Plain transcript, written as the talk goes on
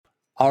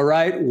All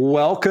right.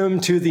 Welcome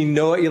to the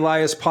Noah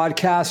Elias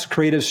podcast,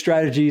 creative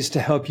strategies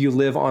to help you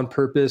live on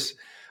purpose.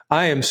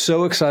 I am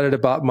so excited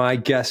about my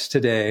guest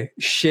today.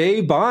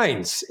 Shay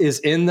Bynes is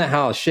in the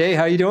house. Shay,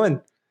 how you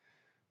doing?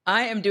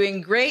 I am doing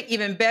great,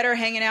 even better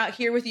hanging out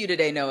here with you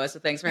today, Noah. So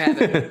thanks for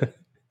having me.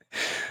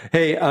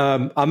 Hey,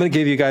 I'm going to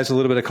give you guys a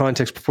little bit of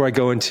context before I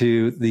go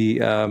into the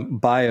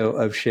bio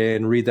of Shay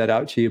and read that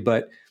out to you.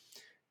 But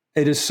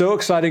it is so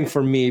exciting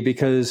for me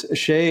because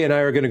Shay and I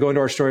are going to go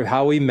into our story of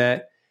how we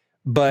met.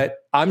 But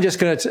I'm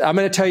going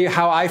to tell you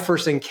how I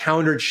first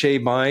encountered Shay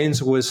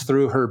Bynes was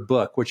through her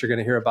book, which you're going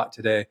to hear about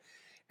today.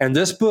 And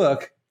this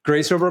book,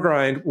 Grace Over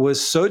Grind,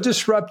 was so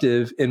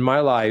disruptive in my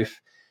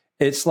life.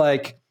 It's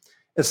like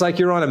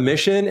you're on a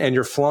mission and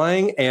you're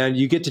flying and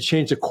you get to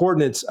change the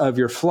coordinates of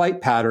your flight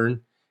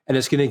pattern, and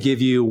it's going to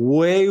give you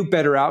way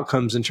better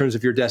outcomes in terms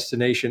of your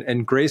destination.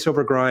 And Grace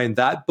Over Grind,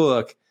 that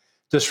book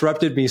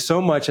disrupted me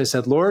so much. I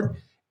said, Lord,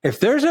 if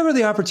there's ever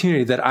the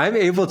opportunity that I'm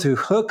able to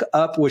hook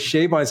up with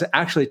Shay Bynes and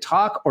actually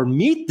talk or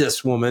meet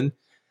this woman,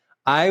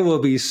 I will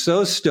be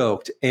so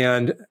stoked.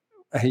 And,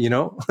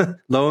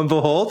 lo and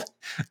behold,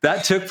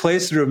 that took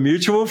place through a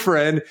mutual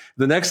friend.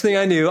 The next thing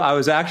I knew, I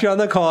was actually on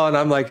the call and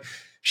I'm like,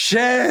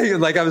 Shay,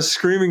 like I was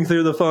screaming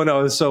through the phone. I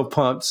was so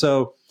pumped.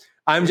 So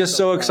I'm just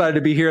so excited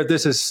to be here.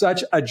 This is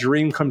such a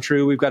dream come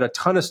true. We've got a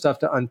ton of stuff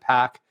to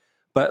unpack.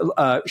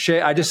 But Shay,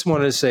 I just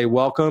wanted to say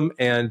welcome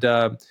and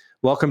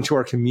welcome to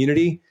our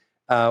community.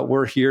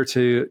 We're here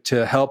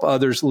to help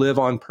others live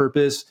on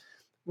purpose,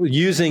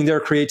 using their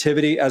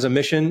creativity as a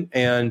mission.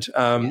 And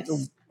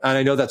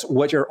I know that's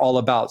what you're all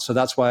about. So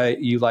that's why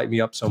you light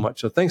me up so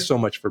much. So thanks so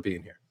much for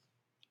being here.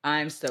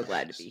 I'm so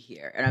glad to be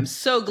here. And I'm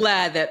so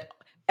glad that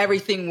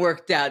everything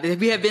worked out.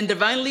 We have been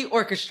divinely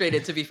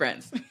orchestrated to be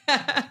friends.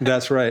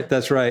 That's right.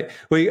 That's right.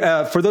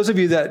 For those of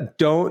you that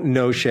don't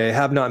know Shay,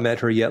 have not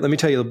met her yet, let me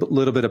tell you a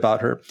little bit about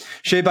her.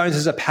 Shay Bynes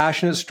is a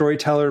passionate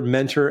storyteller,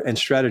 mentor, and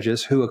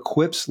strategist who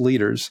equips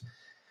leaders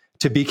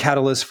to be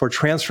catalysts for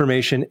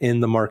transformation in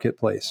the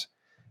marketplace.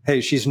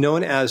 Hey, she's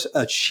known as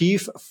a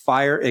chief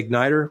fire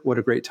igniter. What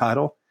a great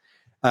title.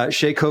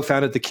 Shay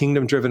co-founded the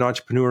Kingdom Driven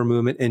Entrepreneur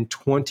Movement in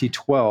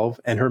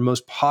 2012, and her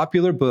most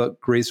popular book,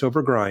 Grace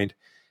Over Grind,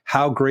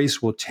 How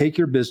Grace Will Take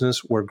Your Business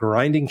Where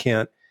Grinding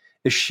Can't,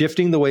 is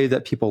shifting the way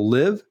that people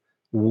live,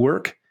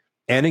 work,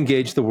 and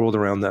engage the world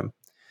around them.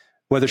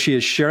 Whether she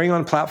is sharing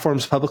on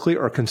platforms publicly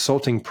or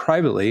consulting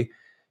privately,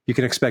 you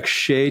can expect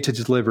Shay to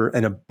deliver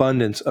an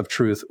abundance of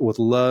truth with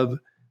love,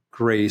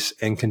 grace,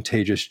 and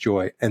contagious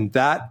joy. And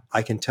that,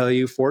 I can tell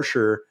you for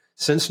sure,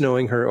 since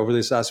knowing her over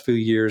these last few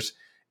years,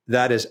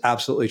 that is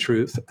absolutely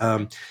truth.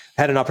 I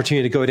had an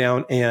opportunity to go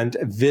down and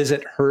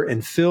visit her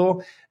and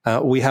Phil.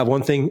 We have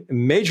one thing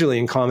majorly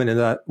in common in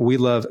that we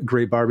love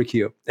great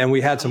barbecue. And we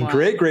had some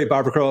great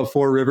barbecue at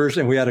Four Rivers,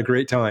 and we had a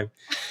great time.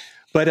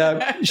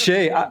 But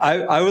Shay,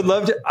 I would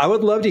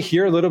love to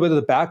hear a little bit of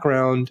the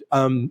background,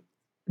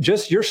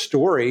 just your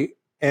story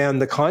and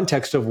the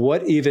context of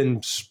what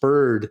even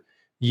spurred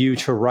you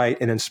to write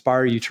and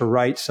inspire you to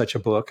write such a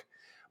book.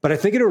 But I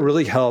think it'll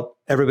really help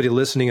everybody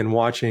listening and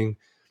watching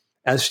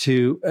as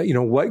to,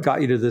 what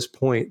got you to this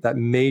point that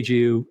made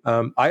you,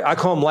 I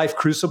call them life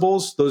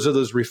crucibles. Those are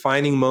those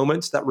refining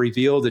moments that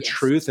reveal the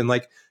truth and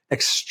like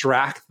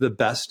extract the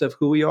best of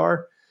who we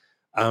are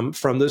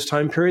from those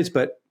time periods.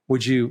 But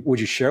would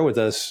you share with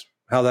us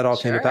how that all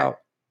came about?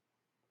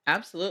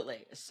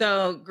 Absolutely.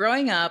 So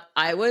growing up,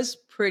 I was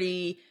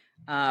pretty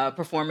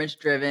performance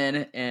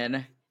driven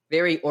and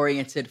very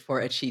oriented for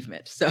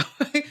achievement. So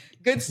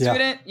good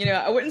student,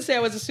 I wouldn't say I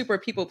was a super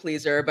people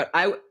pleaser, but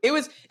it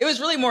was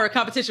really more a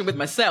competition with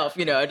myself.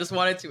 I just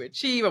wanted to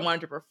achieve. I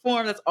wanted to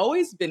perform. That's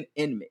always been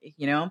in me,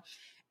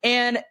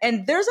 and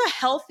there's a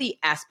healthy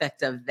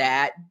aspect of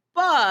that.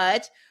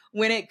 But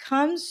when it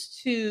comes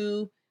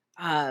to,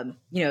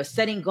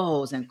 setting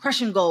goals and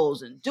crushing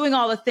goals and doing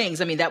all the things,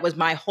 that was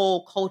my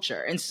whole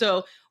culture. And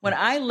so when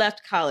I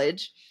left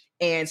college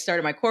and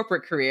started my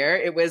corporate career,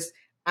 it was,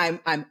 I'm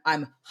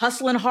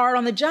hustling hard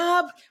on the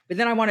job, but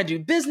then I want to do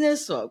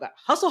business. So I've got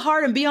hustle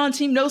hard and be on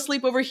team no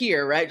sleep over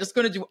here, right? Just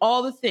going to do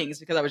all the things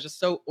because I was just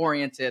so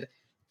oriented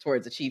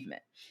towards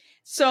achievement.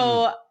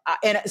 So,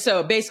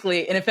 so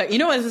basically, in effect,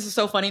 what, this is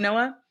so funny,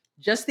 Noah?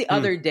 Just the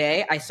other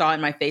day, I saw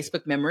in my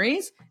Facebook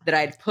memories that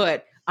I'd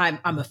put, I'm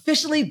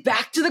officially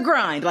back to the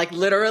grind. Like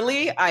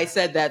literally, I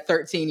said that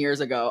 13 years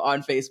ago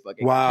on Facebook. It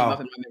came up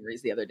in my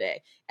memories the other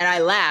day. And I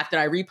laughed and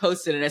I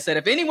reposted and I said,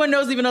 if anyone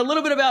knows even a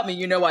little bit about me,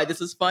 you know why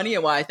this is funny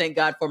and why I thank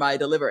God for my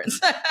deliverance.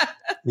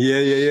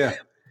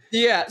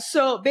 Yeah.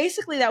 So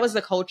basically that was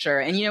the culture.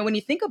 And, when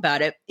you think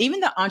about it,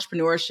 even the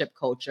entrepreneurship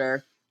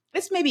culture,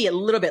 it's maybe a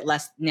little bit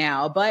less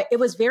now, but it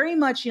was very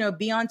much,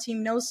 be on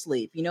team no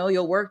sleep.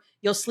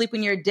 You'll sleep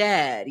when you're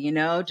dead,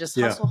 just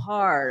hustle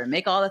hard and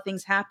make all the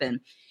things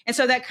happen. And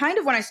so that kind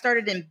of, when I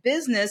started in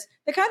business,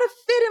 that kind of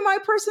fit in my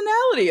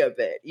personality a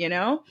bit,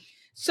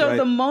 So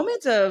the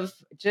moment of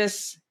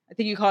just, I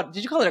think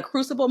did you call it a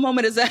crucible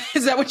moment? Is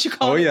that what you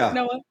call it,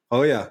 Noah?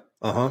 Oh yeah.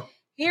 Uh-huh.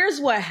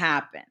 Here's what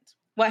happened.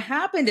 What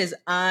happened is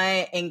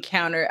I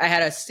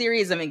had a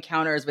series of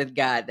encounters with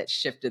God that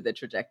shifted the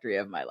trajectory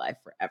of my life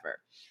forever.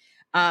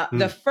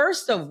 The Mm.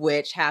 first of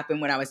which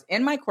happened when I was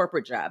in my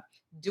corporate job,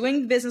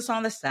 doing business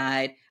on the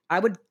side. I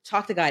would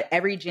talk to God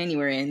every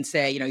January and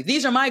say,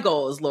 these are my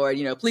goals, Lord,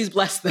 please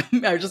bless them.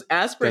 I would just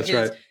ask for That's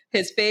right.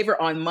 his favor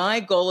on my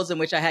goals, in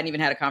which I hadn't even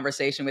had a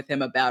conversation with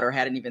him about, or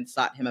hadn't even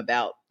sought him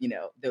about,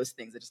 those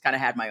things. I just kind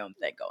of had my own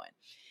thing going.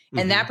 And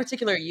Mm-hmm. that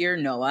particular year,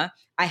 Noah,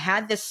 I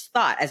had this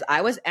thought as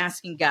I was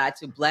asking God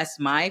to bless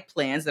my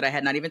plans that I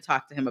had not even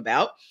talked to him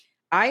about.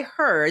 I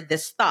heard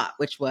this thought,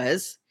 which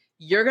was,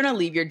 you're going to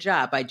leave your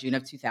job by June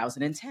of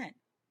 2010.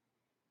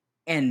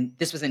 And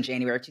this was in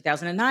January of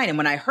 2009. And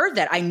when I heard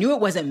that, I knew it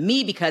wasn't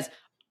me, because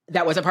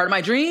that wasn't part of my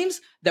dreams.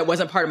 That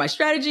wasn't part of my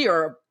strategy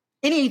or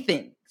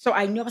anything. So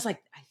I knew, I was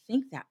like,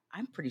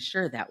 I'm pretty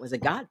sure that was a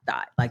God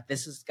thought. Like,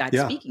 this is God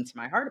Yeah. speaking to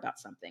my heart about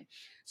something.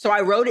 So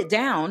I wrote it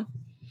down.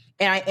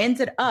 And I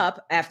ended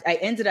up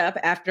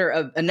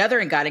after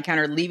another God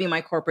encounter, leaving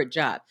my corporate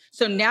job.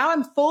 So now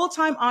I'm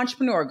full-time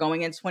entrepreneur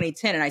going in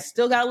 2010, and I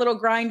still got a little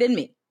grind in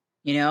me,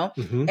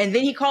 Mm-hmm. And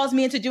then he calls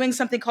me into doing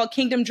something called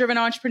Kingdom Driven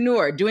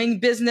Entrepreneur, doing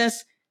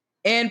business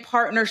in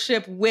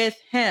partnership with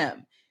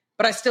him.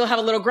 But I still have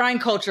a little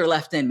grind culture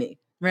left in me,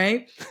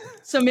 right?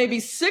 So maybe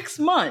 6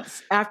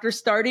 months after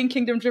starting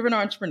Kingdom Driven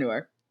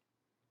Entrepreneur,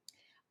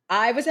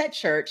 I was at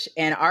church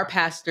and our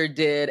pastor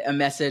did a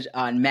message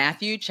on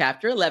Matthew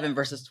chapter 11,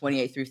 verses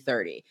 28 through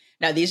 30.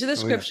 Now, these are the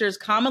scriptures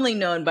commonly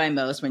known by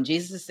most when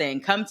Jesus is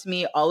saying, come to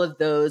me, all of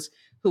those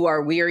who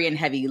are weary and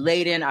heavy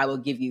laden, I will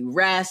give you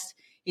rest.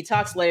 He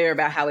talks later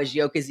about how his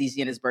yoke is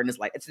easy and his burden is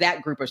light. It's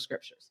that group of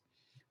scriptures.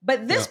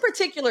 But this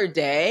particular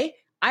day,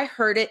 I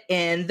heard it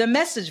in the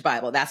Message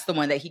Bible. That's the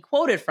one that he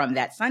quoted from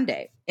that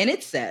Sunday. And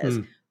it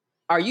says,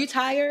 are you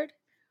tired,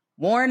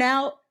 worn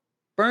out,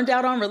 burned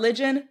out on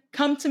religion?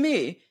 Come to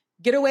me.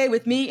 Get away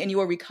with me and you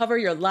will recover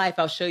your life.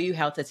 I'll show you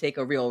how to take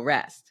a real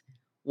rest.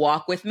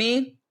 Walk with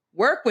me,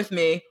 work with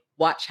me,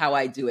 watch how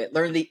I do it.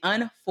 Learn the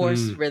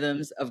unforced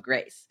rhythms of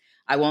grace.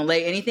 I won't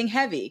lay anything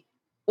heavy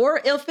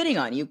or ill-fitting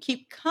on you.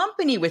 Keep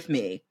company with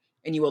me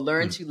and you will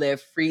learn to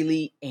live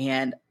freely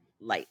and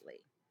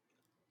lightly.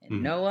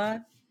 And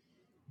Noah,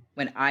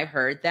 when I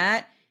heard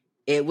that,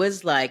 it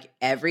was like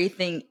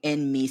everything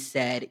in me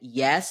said,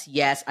 yes,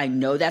 yes, I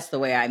know that's the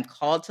way I'm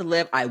called to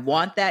live. I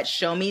want that.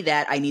 Show me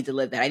that. I need to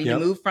live that. I need to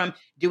move from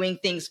doing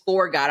things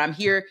for God. I'm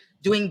here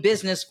doing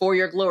business for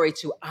your glory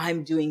to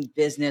I'm doing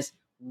business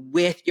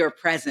with your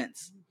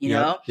presence,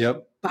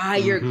 by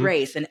your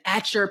grace and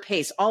at your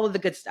pace, all of the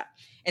good stuff.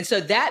 And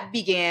so that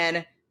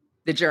began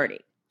the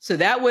journey. So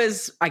that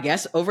was,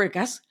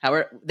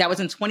 that was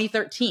in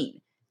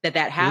 2013 that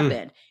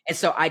happened. And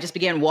so I just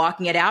began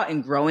walking it out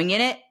and growing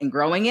in it and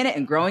growing in it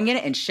and growing in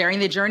it and sharing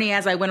the journey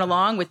as I went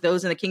along with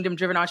those in the Kingdom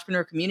Driven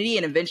Entrepreneur community.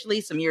 And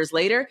eventually, some years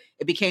later,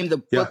 it became the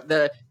book,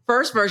 the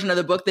first version of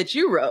the book that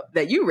you wrote,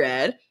 that you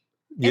read.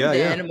 And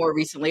then more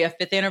recently, a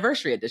 5th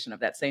anniversary edition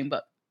of that same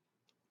book.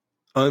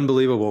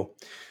 Unbelievable.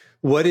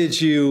 What did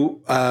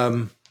you,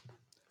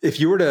 if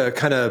you were to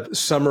kind of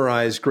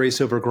summarize Grace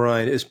Over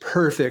Grind, is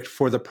perfect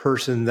for the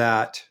person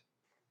that,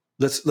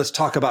 let's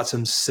talk about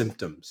some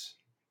symptoms.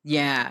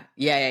 Yeah.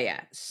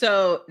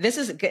 So this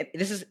is good.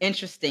 This is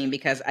interesting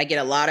because I get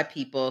a lot of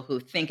people who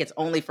think it's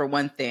only for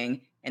one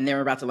thing and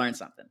they're about to learn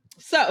something.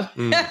 So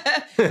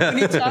when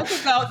you talk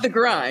about the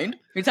grind,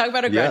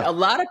 a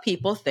lot of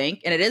people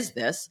think, and it is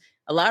this,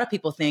 a lot of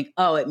people think,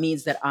 oh, it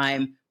means that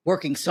I'm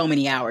working so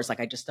many hours. Like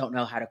I just don't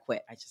know how to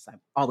quit.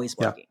 I'm always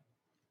working.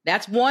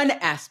 That's one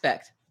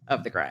aspect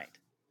of the grind.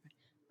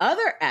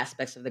 Other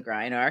aspects of the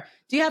grind are,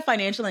 do you have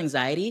financial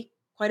anxiety?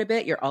 Quite a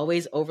bit. You're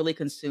always overly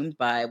consumed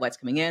by what's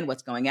coming in,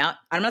 what's going out.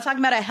 I'm not talking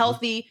about a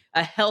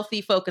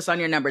healthy focus on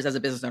your numbers as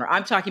a business owner.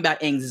 I'm talking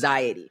about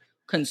anxiety,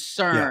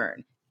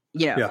 concern,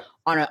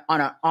 on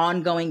an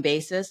ongoing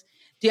basis.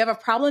 Do you have a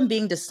problem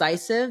being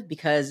decisive?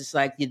 Because it's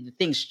like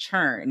things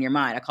churn in your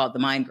mind. I call it the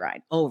mind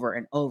grind, over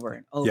and over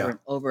and over and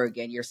over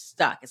again. You're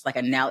stuck. It's like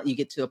you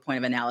get to a point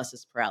of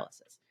analysis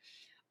paralysis.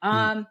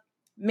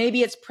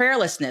 Maybe it's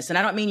prayerlessness. And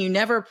I don't mean you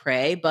never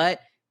pray, but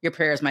your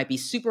prayers might be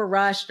super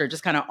rushed or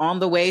just kind of on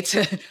the way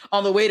to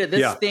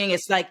this thing.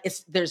 It's like,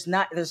 there's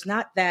not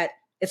that,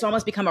 it's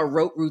almost become a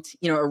rote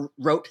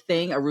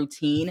routine, a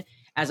routine,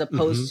 as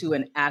opposed to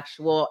an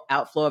actual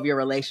outflow of your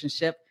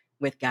relationship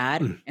with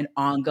God, an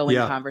ongoing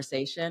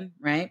conversation.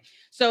 Right.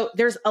 So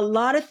there's a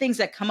lot of things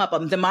that come up.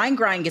 The mind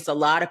grind gets a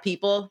lot of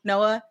people,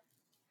 Noah,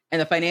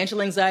 and the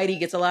financial anxiety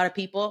gets a lot of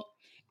people.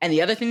 And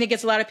the other thing that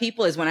gets a lot of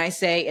people is when I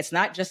say it's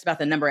not just about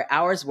the number of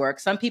hours worked.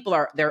 Some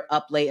people they're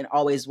up late and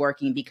always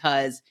working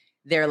because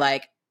they're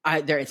like,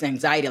 it's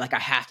anxiety, like I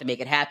have to make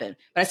it happen.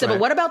 But I said, but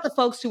what about the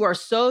folks who are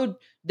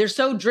they're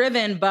so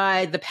driven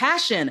by the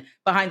passion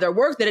behind their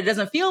work that it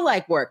doesn't feel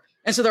like work.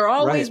 And so they're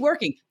always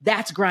working.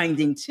 That's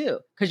grinding too,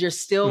 because you're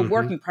still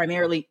working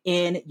primarily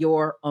in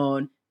your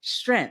own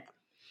strength.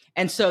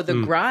 And so the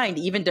grind,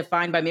 even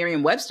defined by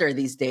Merriam-Webster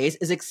these days,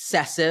 is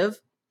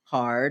excessive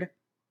hard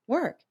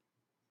work.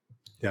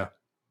 Yeah.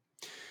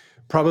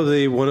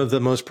 Probably one of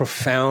the most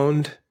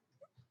profound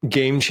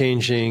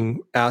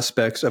game-changing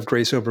aspects of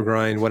Grace Over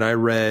Grind when I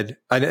read,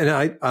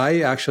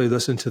 I actually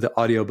listened to the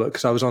audiobook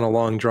because I was on a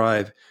long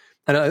drive,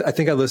 and I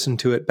think I listened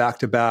to it back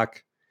to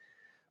back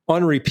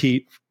on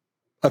repeat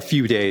a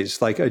few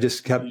days. Like I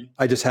just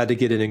had to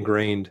get it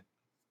ingrained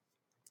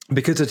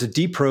because it's a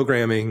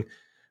deprogramming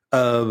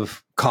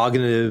of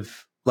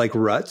cognitive like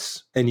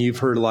ruts. And you've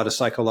heard a lot of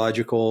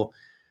psychologists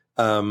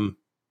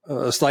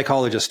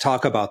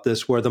talk about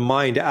this, where the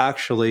mind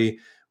actually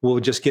will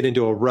just get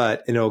into a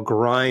rut and it'll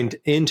grind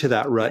into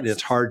that rut, and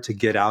it's hard to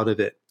get out of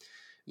it.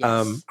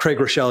 Yes. Craig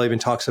Rochelle even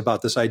talks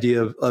about this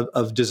idea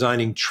of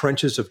designing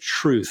trenches of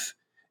truth,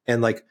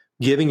 and like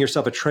giving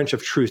yourself a trench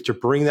of truth to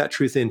bring that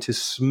truth in to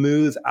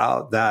smooth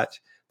out that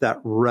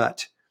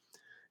rut.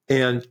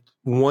 And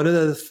one of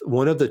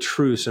the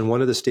truths and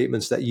one of the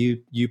statements that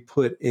you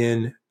put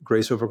in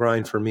Grace Over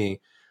Grind for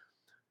me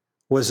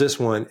was this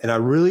one. And I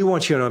really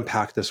want you to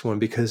unpack this one,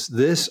 because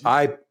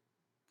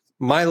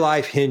my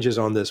life hinges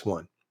on this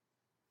one.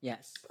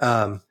 Yes.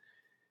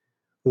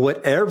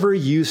 Whatever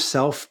you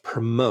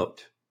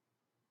self-promote,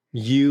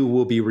 you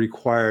will be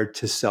required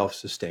to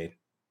self-sustain.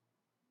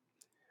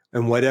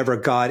 And whatever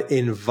God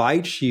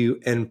invites you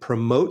and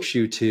promotes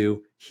you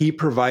to, he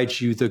provides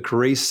you the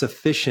grace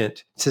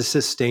sufficient to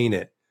sustain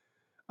it.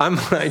 I'm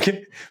like,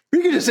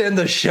 we could just end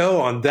the show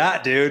on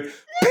that, dude.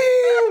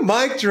 Bing,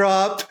 mic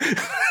drop.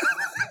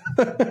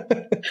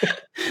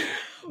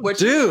 What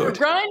you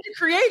grind to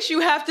create, you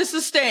have to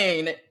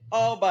sustain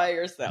all by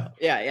yourself.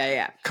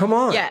 Yeah. Come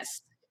on.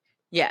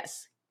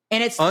 Yes.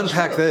 And it's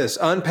unpack this.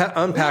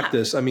 Unpack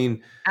this. I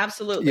mean,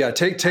 absolutely. Yeah.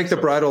 Take the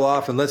bridle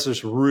off and let's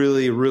just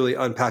really, really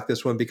unpack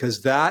this one,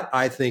 because that,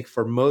 I think,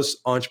 for most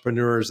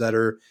entrepreneurs that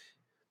are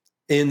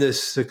in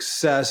this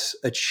success,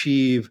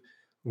 achieve,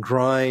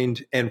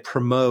 grind, and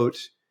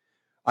promote,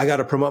 I got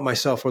to promote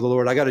myself for the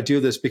Lord. I got to do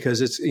this because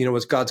it's,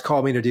 it's God's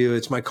called me to do.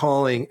 It's my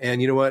calling.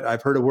 And you know what?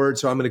 I've heard a word,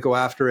 so I'm going to go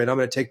after it. I'm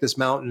going to take this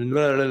mountain.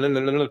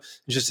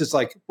 It's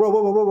like,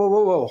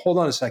 whoa. Hold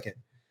on a second.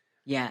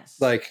 Yes.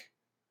 Like,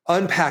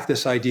 unpack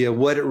this idea,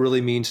 what it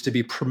really means to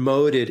be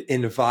promoted,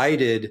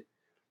 invited,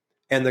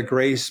 and the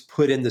grace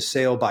put in the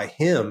sail by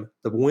him.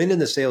 The wind in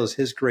the sail is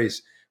his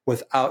grace,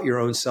 without your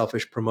own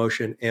selfish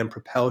promotion and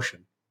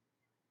propulsion.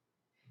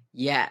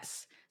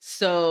 Yes.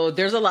 So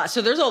there's a lot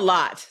to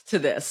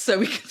this. So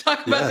we can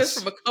talk about this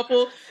from a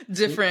couple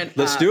different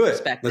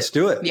perspectives. Let's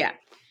do it. Yeah.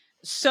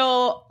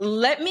 So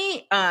let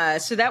me,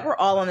 so that we're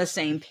all on the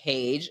same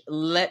page,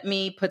 let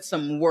me put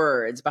some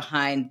words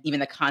behind even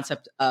the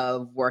concept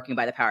of working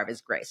by the power of his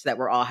grace, so that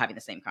we're all having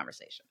the same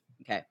conversation.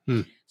 Okay.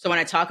 So when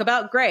I talk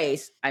about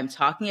grace, I'm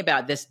talking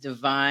about this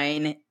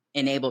divine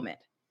enablement,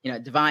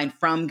 divine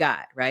from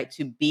God, right?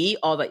 To be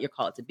all that you're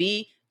called to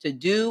be, to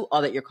do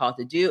all that you're called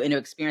to do, and to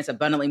experience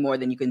abundantly more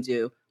than you can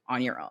do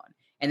on your own.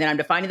 And then I'm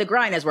defining the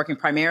grind as working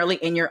primarily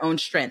in your own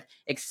strength,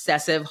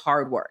 excessive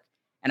hard work.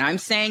 And I'm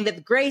saying that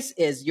the grace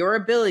is your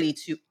ability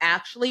to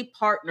actually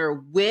partner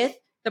with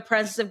the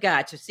presence of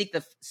God, to seek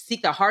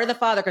the heart of the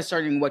Father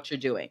concerning what you're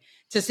doing,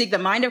 to seek the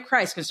mind of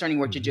Christ concerning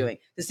what you're doing,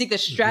 to seek the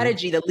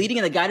strategy, the leading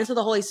and the guidance of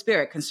the Holy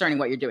Spirit concerning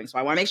what you're doing. So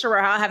I want to make sure we're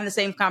all having the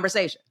same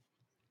conversation.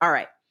 All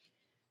right.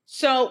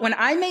 So when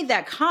I made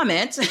that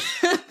comment,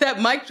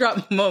 that mic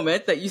drop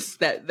moment that you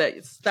stuck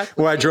with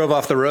I drove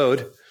off the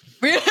road.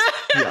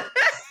 Yeah.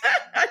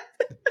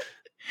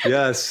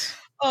 Yes.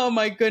 Oh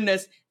my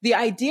goodness. The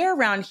idea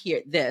around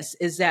here, this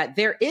is that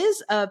there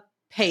is a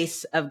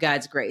pace of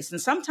God's grace. And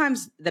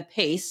sometimes the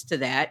pace to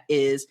that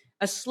is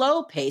a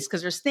slow pace,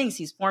 because there's things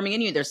he's forming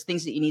in you. There's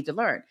things that you need to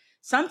learn.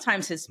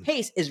 Sometimes his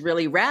pace is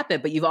really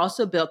rapid, but you've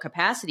also built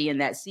capacity in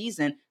that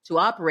season to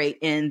operate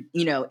in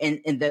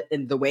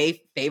the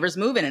way favor's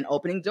moving and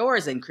opening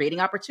doors and creating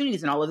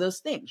opportunities and all of those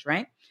things,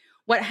 right?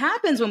 What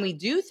happens when we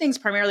do things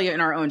primarily in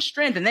our own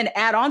strength and then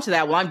add on to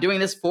that, well, I'm doing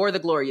this for the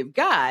glory of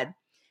God,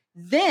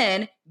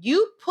 then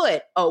you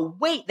put a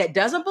weight that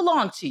doesn't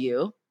belong to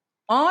you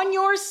on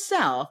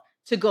yourself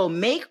to go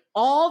make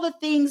all the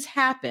things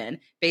happen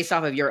based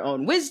off of your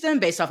own wisdom,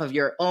 based off of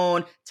your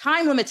own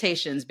time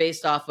limitations,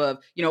 based off of,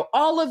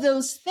 all of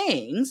those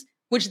things,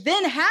 which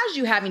then has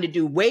you having to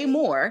do way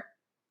more,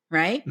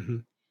 right? Mm-hmm.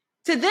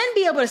 To then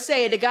be able to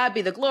say to God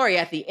be the glory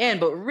at the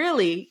end, but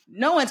really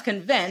no one's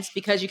convinced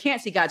because you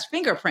can't see God's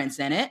fingerprints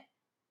in it,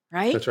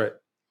 right? That's right.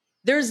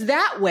 There's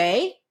that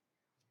way.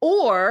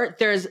 Or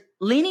there's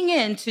leaning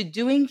into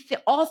doing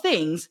all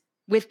things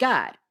with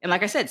God. And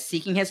like I said,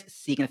 seeking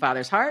the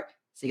Father's heart,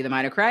 seeking the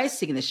mind of Christ,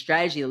 seeking the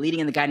strategy, the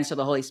leading and the guidance of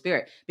the Holy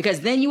Spirit.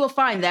 Because then you will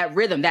find that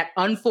rhythm, that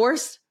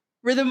unforced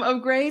rhythm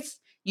of grace.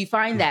 You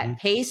find that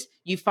pace.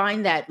 You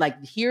find that, like,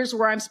 here's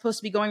where I'm supposed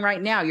to be going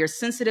right now. You're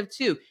sensitive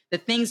to the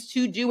things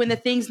to do and the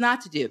things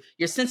not to do.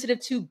 You're sensitive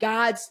to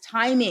God's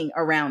timing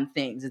around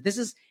things. If this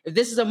is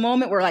a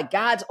moment where, like,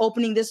 God's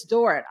opening this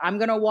door and I'm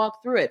going to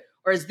walk through it,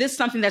 or is this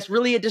something that's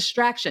really a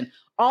distraction?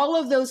 All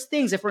of those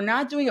things, if we're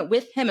not doing it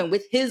with him and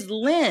with his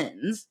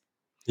lens,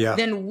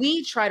 then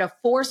we try to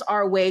force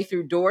our way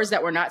through doors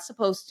that we're not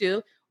supposed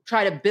to,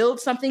 try to build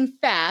something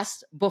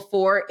fast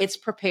before it's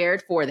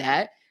prepared for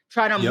that,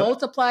 try to Yep.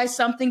 multiply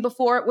something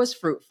before it was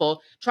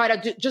fruitful,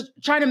 just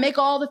try to make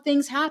all the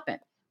things happen.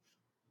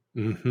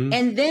 Mm-hmm.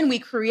 And then we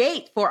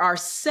create for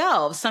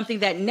ourselves something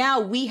that now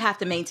we have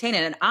to maintain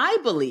it. And I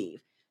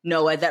believe,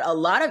 Noah, that a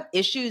lot of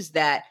issues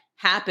that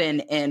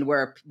happen and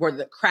where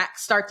the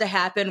cracks start to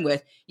happen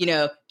with,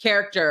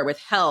 character, with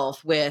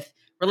health, with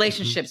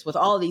relationships, with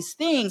all these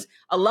things,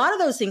 a lot of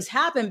those things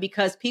happen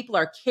because people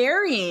are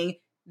carrying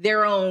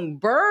their own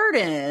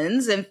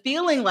burdens and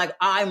feeling like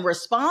I'm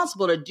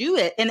responsible to do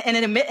it. And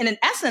in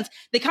essence,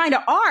 they kind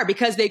of are,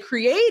 because they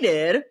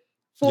created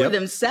for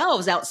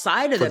themselves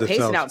outside of the pace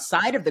and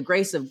outside of the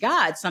grace of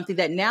God, something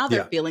that now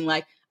they're feeling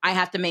like I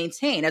have to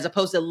maintain, as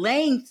opposed to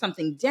laying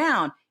something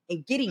down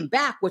and getting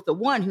back with the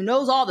one who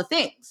knows all the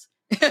things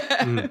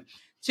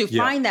to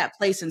find that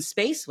place and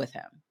space with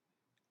him.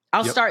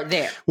 I'll start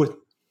there.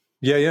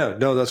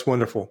 No, that's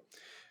wonderful.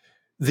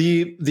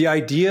 The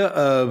idea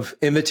of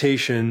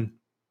invitation,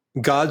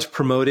 God's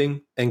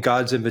promoting and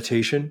God's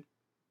invitation,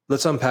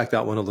 let's unpack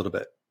that one a little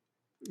bit,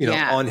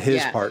 on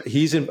his part.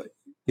 He's in,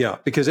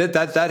 because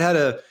that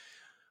had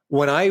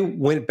when I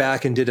went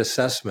back and did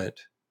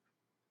assessment,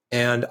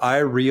 and I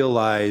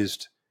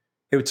realized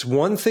it's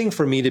one thing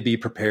for me to be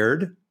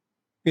prepared,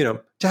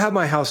 to have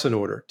my house in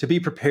order, to be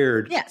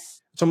prepared.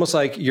 Yes. It's almost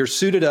like you're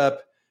suited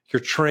up, you're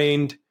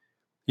trained,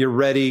 you're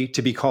ready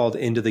to be called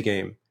into the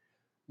game.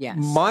 Yes.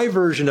 My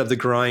version of the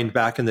grind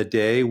back in the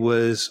day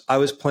was I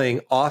was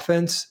playing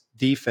offense,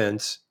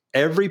 defense,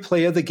 every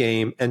play of the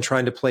game, and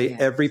trying to play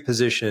every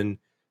position,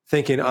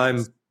 thinking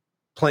I'm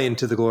playing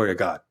to the glory of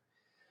God.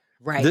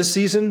 Right. This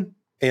season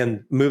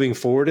and moving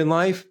forward in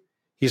life,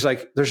 he's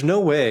like, there's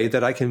no way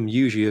that I can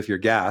use you if you're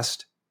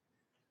gassed.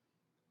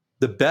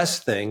 The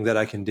best thing that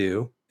I can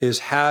do is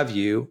have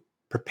you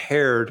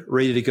prepared,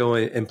 ready to go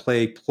in and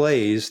play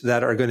plays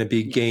that are going to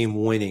be game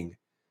winning,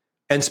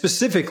 and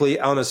specifically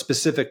on a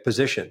specific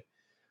position.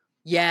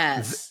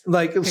 Yes.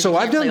 So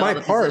I've done my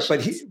part,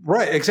 but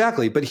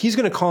exactly. But he's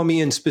going to call me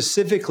in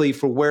specifically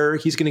for where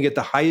he's going to get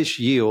the highest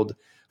yield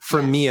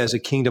from me as a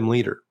kingdom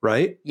leader.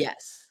 Right.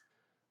 Yes.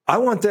 I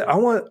want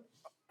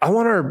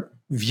our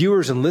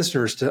viewers and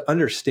listeners to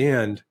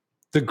understand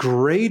the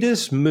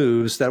greatest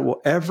moves that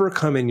will ever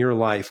come in your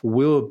life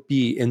will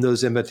be in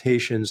those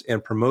invitations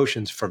and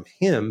promotions from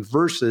him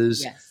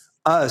versus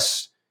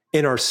us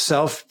in our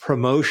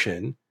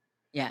self-promotion.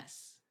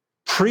 Yes.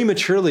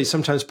 Prematurely,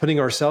 sometimes putting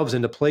ourselves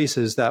into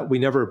places that we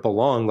never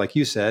belong. Like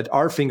you said,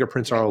 our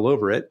fingerprints are all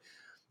over it.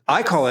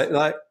 I call it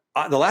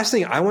the last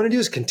thing I want to do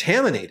is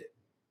contaminate it.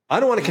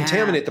 I don't want to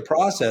contaminate the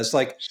process.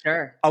 I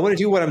want to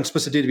do what I'm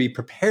supposed to do to be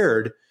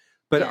prepared.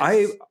 But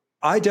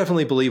I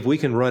definitely believe we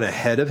can run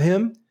ahead of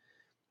him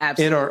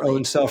in our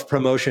own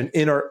self-promotion,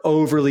 in our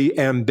overly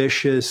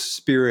ambitious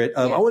spirit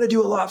of, I want to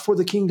do a lot for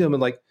the kingdom.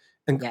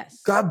 And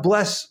God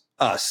bless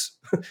us.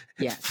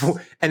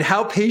 And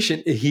how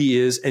patient he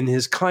is in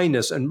his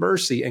kindness and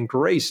mercy and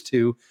grace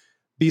to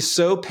be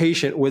so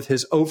patient with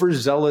his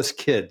overzealous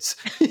kids.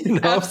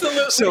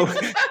 Absolutely. So,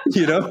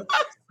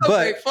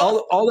 but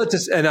all that to,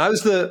 and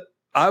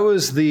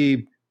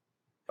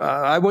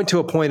I went to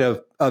a point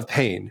of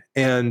pain,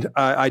 and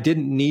I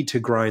didn't need to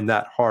grind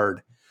that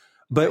hard.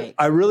 But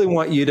I really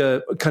want you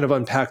to kind of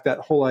unpack that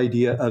whole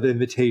idea of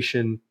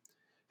invitation,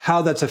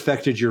 how that's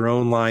affected your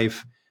own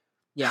life,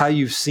 how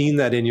you've seen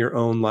that in your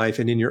own life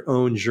and in your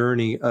own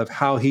journey of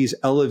how he's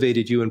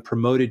elevated you and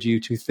promoted you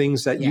to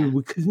things that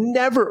you could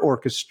never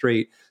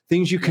orchestrate,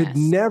 things you could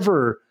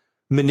never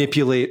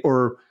manipulate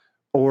or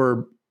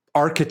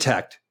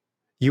architect.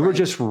 You were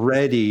just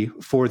ready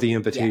for the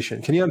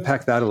invitation. Can you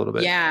unpack that a little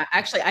bit? Yeah,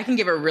 actually, I can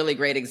give a really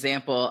great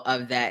example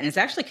of that. And it's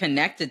actually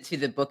connected to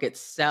the book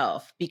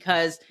itself,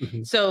 because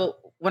so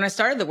when I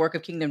started the work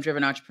of Kingdom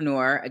Driven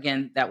Entrepreneur,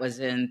 again, that was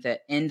in the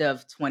end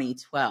of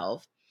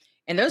 2012.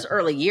 In those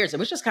early years, it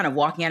was just kind of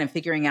walking out and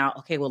figuring out,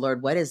 okay, well,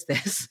 Lord, what is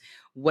this?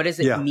 What does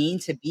it mean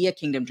to be a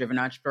kingdom-driven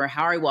entrepreneur?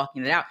 How are we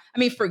walking it out? I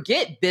mean,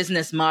 forget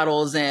business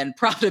models and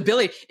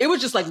profitability. It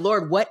was just like,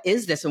 Lord, what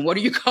is this? And what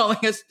are you calling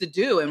us to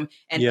do? And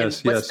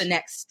what's the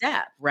next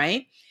step,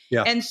 right?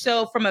 Yeah. And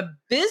so from a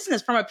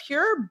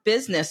pure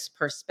business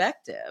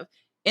perspective,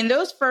 in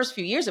those first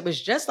few years, it was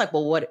just like,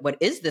 well, what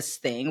is this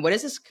thing? What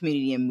is this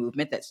community and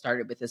movement that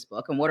started with this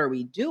book? And what are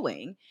we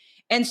doing?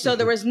 And so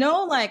there was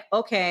no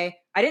okay,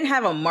 I didn't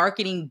have a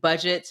marketing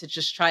budget to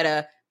just try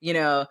to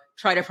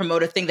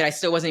promote a thing that I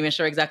still wasn't even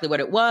sure exactly what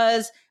it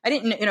was. I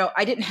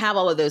didn't have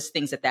all of those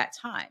things at that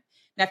time.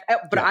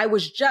 But I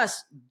was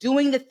just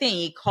doing the thing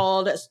he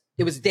called us.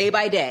 It was day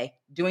by day,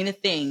 doing the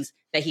things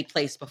that he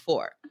placed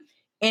before.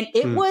 And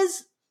it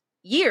was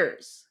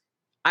years.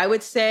 I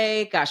would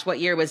say, gosh,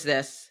 what year was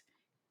this?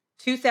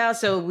 2000.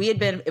 So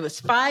it was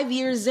 5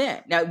 years in.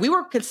 Now we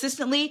were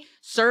consistently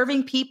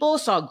serving people,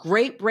 saw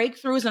great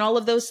breakthroughs and all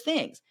of those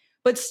things,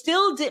 but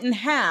still didn't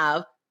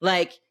have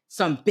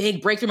some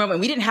big breakthrough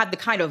moment. We didn't have the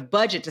kind of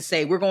budget to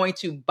say we're going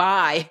to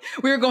buy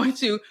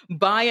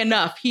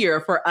enough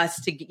here for us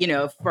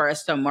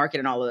to market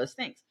and all of those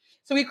things.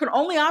 So we could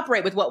only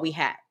operate with what we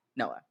had,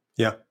 Noah.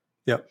 Yeah.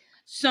 Yeah.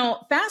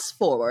 So fast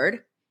forward,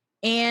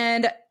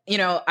 And,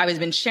 I was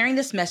been sharing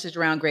this message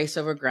around Grace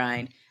Over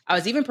Grind. I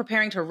was even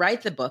preparing to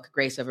write the book,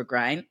 Grace Over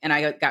Grind, and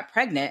I got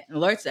pregnant. And the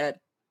Lord said,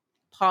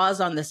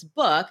 pause on this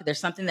book. There's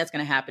something that's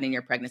going to happen in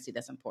your pregnancy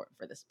that's important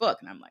for this book.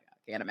 And I'm like,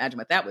 I can't imagine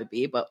what that would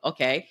be, but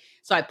okay.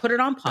 So I put it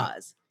on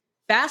pause.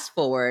 Fast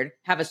forward,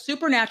 have a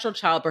supernatural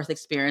childbirth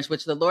experience,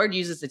 which the Lord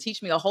uses to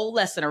teach me a whole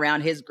lesson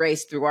around his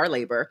grace through our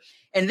labor,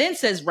 and then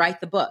says, write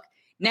the book.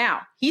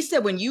 Now, he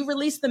said, when you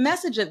release the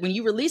message, when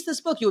you release this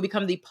book, you will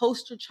become the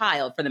poster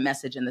child for the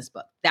message in this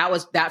book.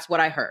 That's what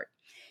I heard.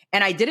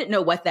 And I didn't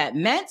know what that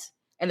meant.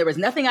 And there was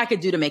nothing I could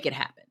do to make it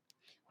happen.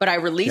 But I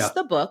released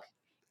the book.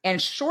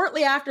 And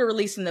shortly after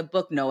releasing the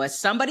book, Noah,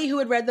 somebody who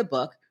had read the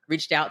book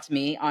reached out to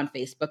me on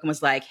Facebook and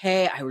was like,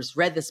 hey, I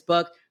read this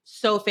book.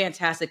 So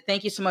fantastic.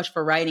 Thank you so much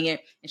for writing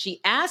it. And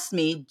she asked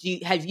me,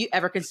 have you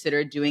ever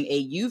considered doing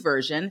a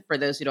YouVersion? For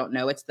those who don't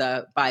know, it's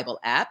the Bible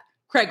app.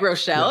 Craig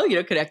Rochelle,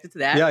 connected to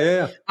that.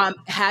 Yeah.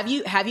 Have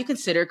you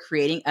considered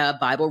creating a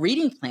Bible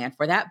reading plan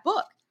for that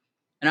book?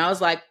 And I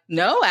was like,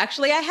 no,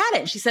 actually I hadn't.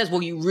 And she says,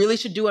 well, you really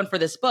should do one for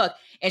this book.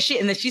 And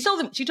she told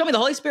me the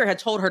Holy Spirit had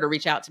told her to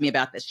reach out to me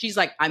about this. She's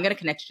like, I'm going to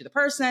connect you to the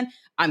person.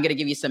 I'm going to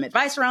give you some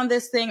advice around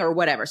this thing or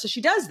whatever. So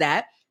she does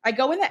that. I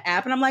go in the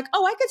app and I'm like,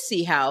 oh, I could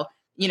see how,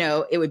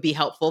 it would be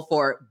helpful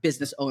for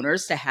business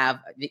owners to have,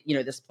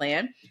 this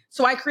plan.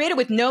 So I created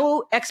with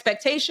no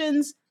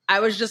expectations. I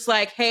was just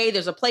like, hey,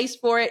 there's a place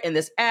for it in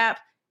this app.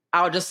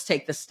 I'll just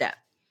take the step.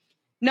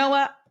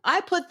 Noah,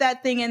 I put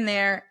that thing in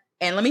there.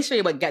 And let me show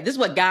you this is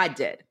what God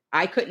did.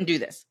 I couldn't do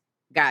this.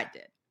 God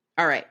did.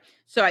 All right.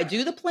 So I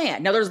do the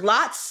plan. Now there's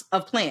lots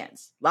of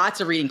plans,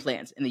 lots of reading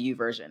plans in the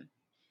YouVersion.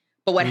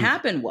 But what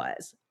happened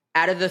was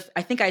I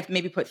think I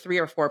maybe put 3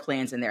 or 4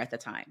 plans in there at the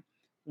time.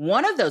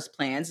 One of those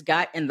plans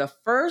got in the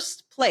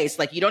first place.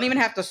 Like you don't even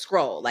have to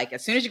scroll. Like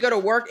as soon as you go to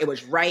work, it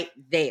was right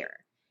there.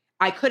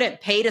 I couldn't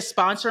pay to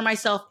sponsor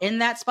myself in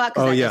that spot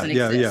because that doesn't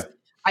exist.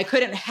 I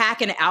couldn't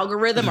hack an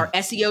algorithm or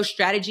SEO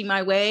strategy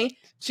my way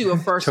to a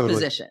first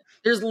position.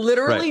 There's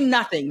literally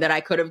nothing that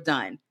I could have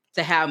done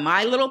to have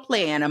my little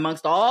plan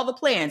amongst all the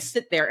plans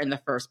sit there in the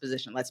first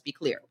position. Let's be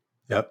clear.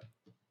 Yep.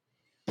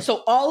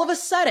 So all of a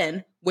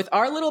sudden, with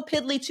our little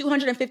piddly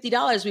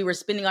 $250 we were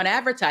spending on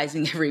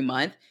advertising every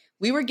month,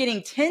 we were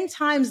getting 10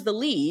 times the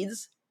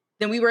leads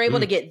than we were able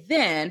to get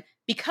then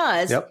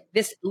because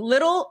this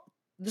little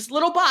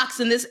box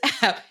in this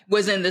app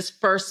was in this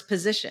first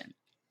position.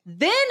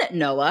 Then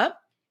Noah,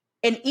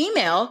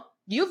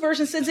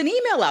 YouVersion sends an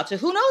email out to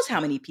who knows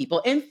how many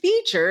people and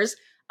features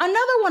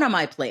another one of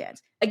my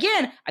plans.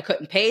 Again, I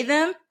couldn't pay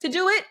them to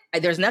do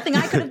it. There's nothing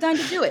I could have done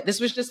to do it. This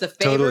was just a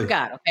favor of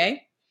God,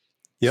 okay?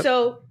 Yep.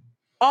 So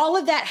all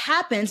of that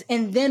happens.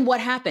 And then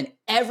what happened?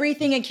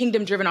 Everything in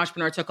Kingdom Driven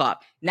Entrepreneur took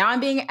off. Now I'm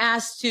being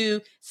asked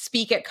to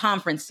speak at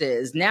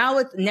conferences. Now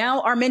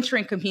our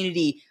mentoring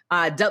community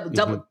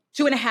double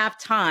 2.5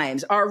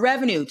 times, our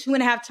revenue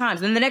 2.5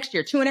 times, then the next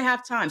year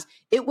 2.5 times.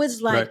 It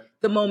was like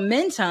the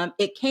momentum,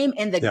 it came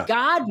in the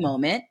God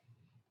moment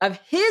of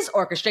his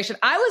orchestration.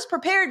 I was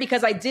prepared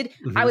because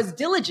I was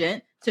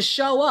diligent to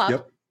show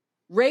up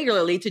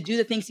regularly to do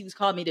the things he was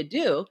calling me to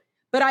do,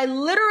 but I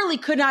literally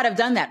could not have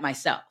done that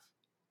myself.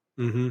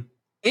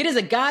 It is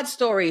a God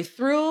story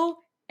through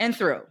and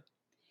through.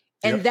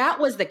 And that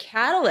was the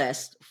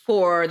catalyst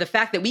for the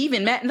fact that we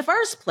even met in the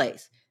first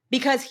place,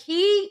 because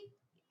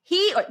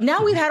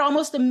now we've had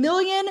almost a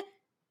million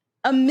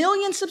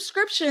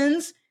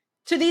subscriptions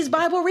to these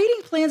Bible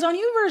reading plans on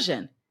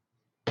YouVersion.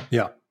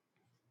 Yeah.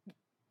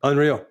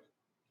 Unreal.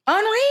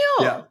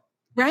 Yeah.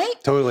 Right?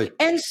 Totally.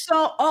 And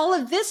so all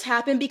of this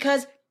happened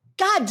because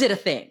God did a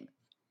thing.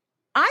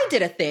 I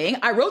did a thing.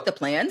 I wrote the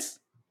plans.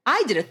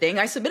 I did a thing.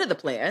 I submitted the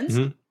plans.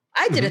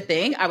 I did a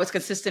thing. I was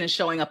consistent in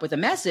showing up with a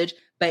message,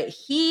 but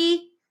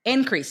he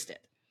increased it.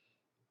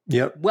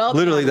 Yep. Well,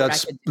 literally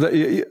that's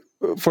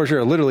for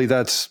sure. Literally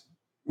that's,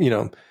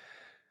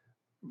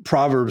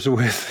 Proverbs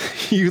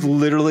with you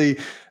literally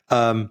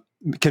can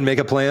make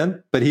a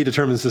plan, but he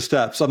determines the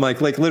steps. I'm like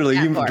literally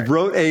you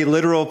wrote a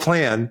literal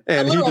plan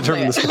and he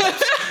determined the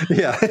steps.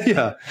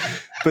 Yeah.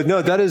 But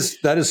no, that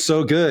is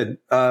so good.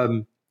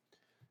 The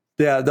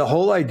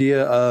whole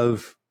idea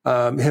of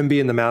him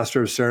being the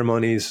master of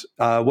ceremonies,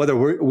 whether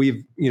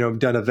we've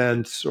done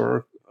events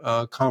or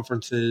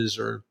conferences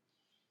or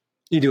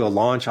you do a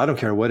launch, I don't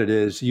care what it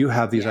is, you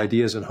have these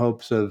ideas and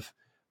hopes of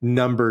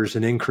numbers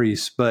and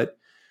increase. But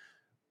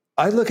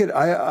I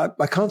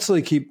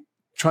constantly keep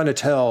trying to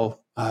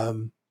tell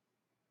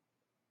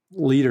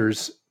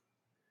leaders,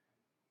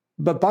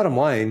 but bottom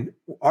line,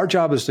 our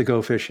job is to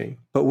go fishing,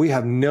 but we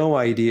have no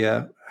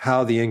idea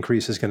how the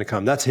increase is going to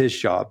come. That's his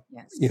job.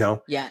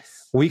 Yes.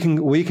 Yes. We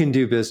can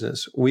do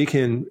business. We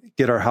can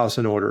get our house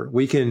in order.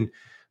 We can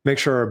make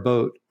sure our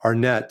boat, our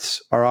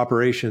nets, our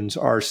operations,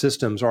 our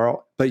systems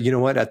are, but you know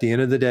what? At the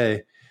end of the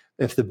day,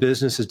 if the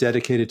business is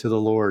dedicated to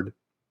the Lord,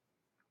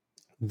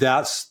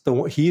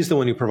 he's the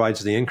one who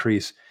provides the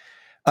increase.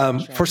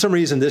 For some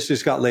reason, this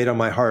just got laid on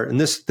my heart, and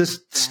this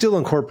still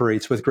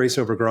incorporates with Grace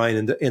Over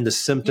Grind and the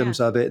symptoms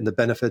of it and the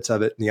benefits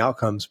of it and the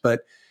outcomes.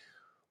 But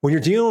when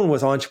you're dealing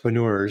with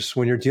entrepreneurs,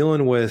 when you're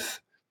dealing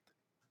with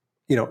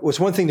it's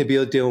one thing to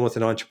be dealing with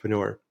an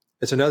entrepreneur.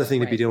 It's another thing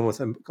to be Right. dealing with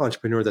an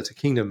entrepreneur that's a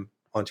kingdom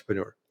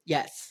entrepreneur.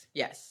 Yes.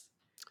 Yes.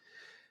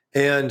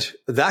 And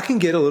that can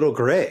get a little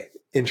gray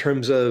in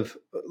terms of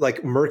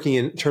like murky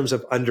in terms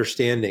of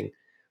understanding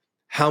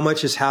how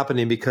much is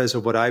happening because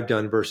of what I've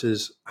done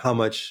versus how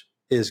much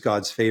is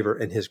God's favor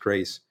and his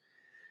grace.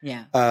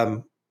 Yeah.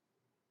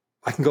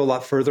 I can go a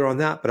lot further on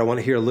that, but I want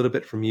to hear a little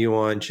bit from you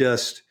on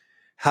just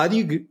how do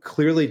you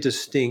clearly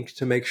distinct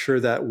to make sure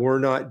that we're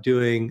not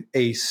doing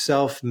a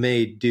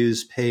self-made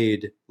dues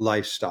paid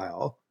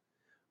lifestyle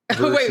Wait,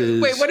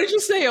 versus what did you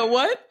say? A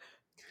what?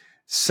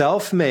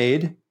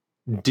 self-made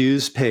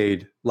dues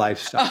paid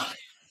lifestyle, Oh,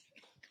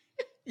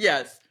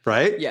 yes.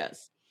 right?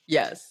 Yes.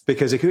 Yes.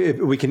 Because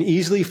we can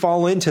easily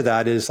fall into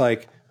that is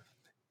like,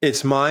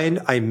 it's mine.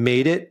 I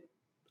made it.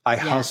 I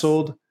Yes.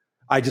 hustled.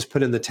 I just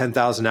put in the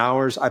 10,000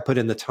 hours. I put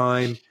in the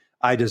time.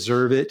 I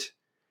deserve it.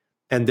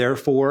 And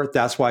therefore,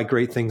 that's why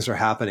great things are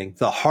happening.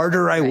 The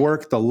harder I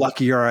work, the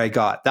luckier I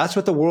got. That's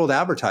what the world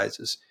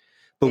advertises.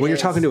 But when you're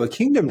talking to a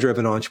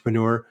kingdom-driven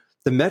entrepreneur,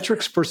 the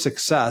metrics for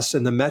success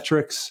and the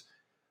metrics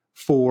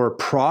for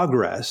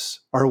progress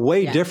are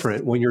way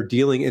different when you're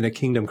dealing in a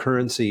kingdom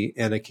currency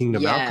and a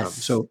kingdom outcome.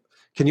 So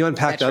can you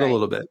unpack that a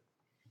little bit?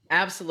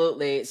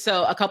 Absolutely.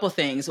 So a couple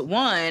things.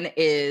 One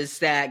is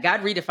that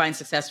God redefined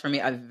success for me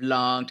a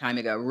long time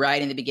ago,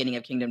 right in the beginning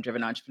of Kingdom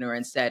Driven Entrepreneur,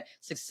 and said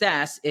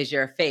success is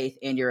your faith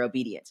and your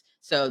obedience.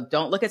 So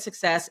don't look at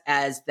success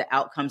as the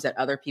outcomes that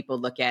other people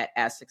look at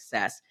as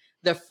success.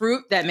 The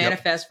fruit that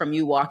manifests from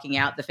you walking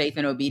out the faith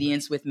and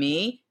obedience with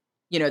me,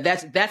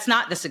 that's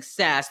not the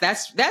success.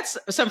 That's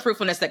some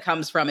fruitfulness that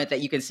comes from it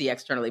that you can see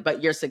externally.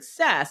 But your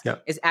success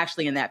is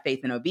actually in that faith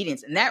and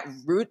obedience. And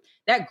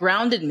that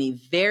grounded me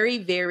very,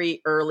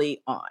 very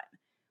early on,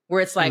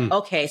 where it's like,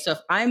 okay, so if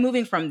I'm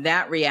moving from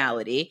that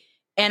reality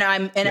and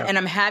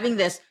I'm having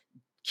this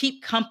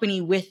keep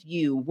company with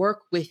you,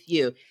 work with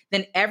you,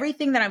 then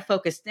everything that I'm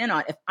focused in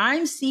on, if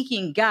I'm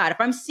seeking God, if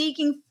I'm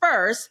seeking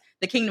first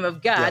the kingdom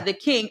of God, the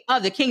king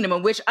of the kingdom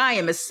in which I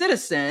am a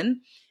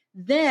citizen,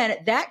 then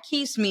that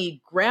keeps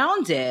me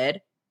grounded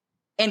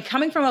and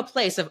coming from a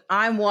place of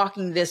I'm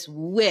walking this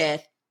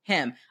with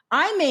him.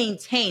 I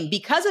maintain,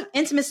 because of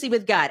intimacy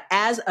with God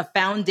as a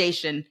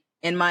foundation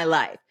in my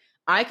life,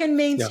 I can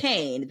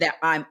maintain that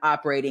I'm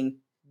operating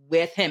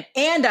with him.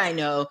 And I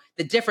know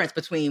the difference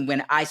between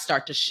when I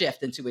start to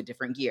shift into a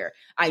different gear.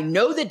 I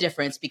know the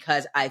difference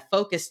because I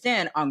focused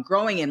in on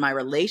growing in my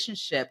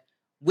relationship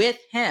with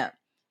him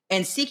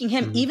and seeking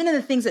him, even in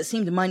the things that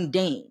seemed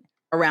mundane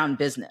around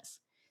business.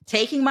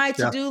 Taking my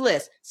to-do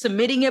list,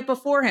 submitting it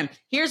before him.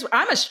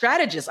 I'm a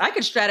strategist. I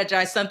could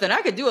strategize something.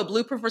 I could do a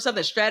blueprint for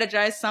something,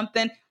 strategize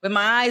something with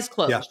my eyes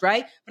closed,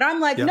 right? But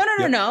I'm like,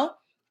 no.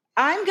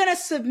 I'm going to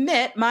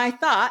submit my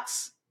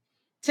thoughts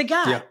to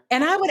God.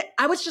 And I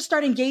would just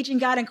start engaging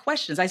God in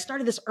questions. I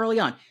started this early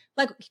on.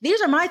 Like,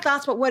 these are my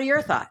thoughts, but what are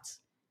your thoughts?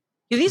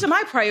 These are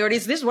my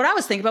priorities. This is what I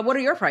was thinking about. What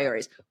are your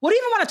priorities? What do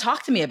you even want to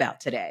talk to me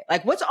about today?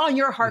 Like, what's on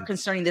your heart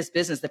concerning this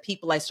business, the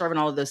people I serve, and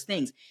all of those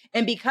things?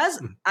 And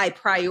because I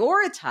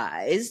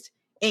prioritized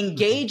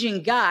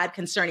engaging God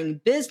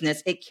concerning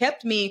business, it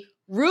kept me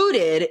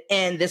rooted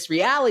in this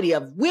reality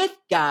of with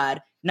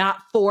God,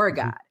 not for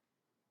God.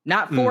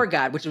 Not for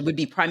God, which would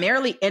be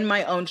primarily in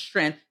my own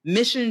strength,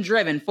 mission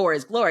driven for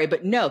his glory.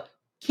 But no,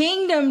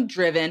 kingdom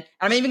driven.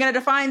 I'm even going to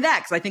define that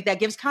because I think that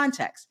gives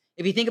context.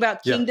 If you think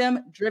about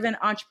kingdom driven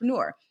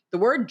entrepreneur, the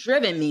word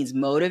driven means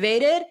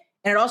motivated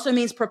and it also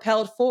means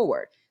propelled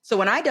forward. So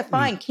when I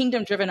define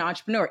kingdom driven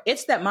entrepreneur,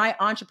 it's that my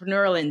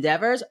entrepreneurial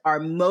endeavors are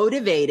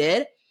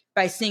motivated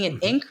by seeing an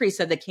increase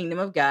of the kingdom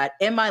of God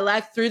in my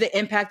life through the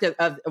impact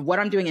of what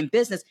I'm doing in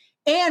business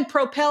and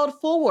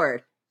propelled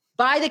forward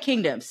by the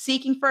kingdom,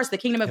 seeking first the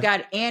kingdom of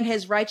God and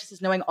his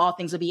righteousness, knowing all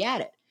things will be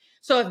added.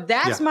 So if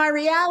that's my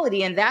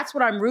reality and that's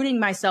what I'm rooting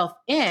myself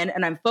in,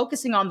 and I'm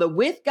focusing on the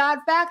with God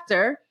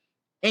factor,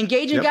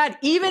 engaging God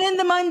even in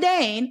the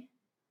mundane,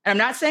 and I'm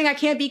not saying I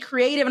can't be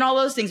creative and all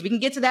those things. We can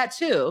get to that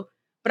too.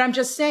 But I'm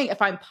just saying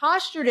if I'm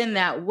postured in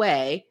that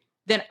way,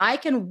 then I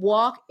can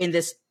walk in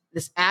this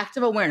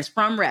active awareness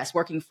from rest,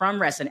 working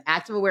from rest, and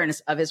active awareness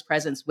of his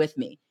presence with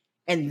me.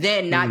 And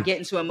then not get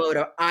into a mode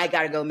of, I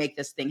got to go make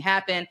this thing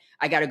happen.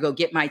 I got to go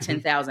get my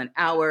 10,000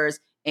 hours.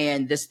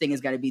 And this thing is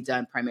going to be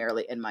done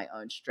primarily in my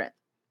own strength.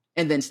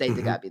 And then say,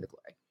 to God be the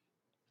glory.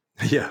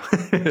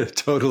 Yeah,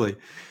 totally.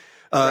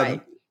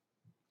 Right.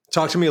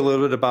 Talk to me a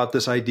little bit about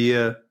this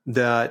idea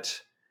that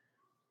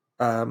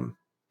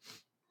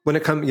when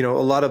it comes, a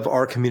lot of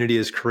our community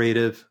is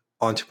creative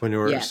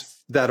entrepreneurs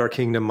that are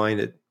kingdom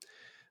minded.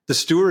 The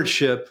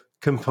stewardship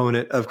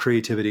component of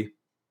creativity.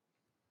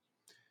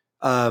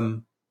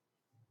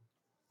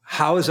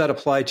 How is that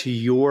applied to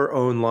your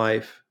own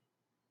life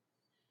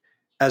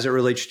as it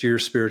relates to your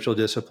spiritual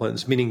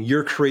disciplines, meaning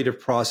your creative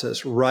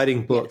process,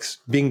 writing books,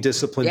 being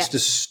disciplined to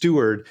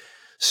steward?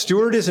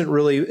 Steward isn't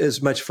really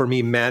as much for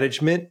me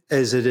management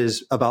as it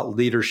is about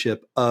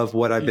leadership of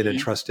what I've been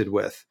entrusted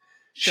with.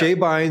 Shay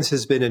Bynes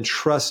has been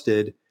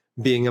entrusted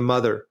being a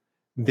mother,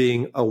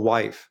 being a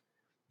wife,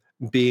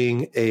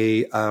 being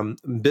a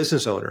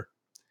business owner.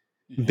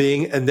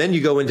 and then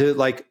you go into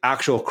like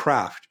actual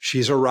craft.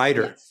 She's a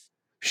writer. Yes.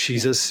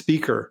 She's a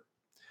speaker.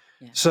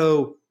 Yes.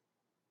 So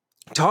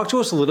talk to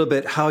us a little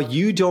bit how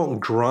you don't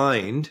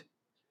grind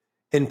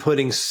in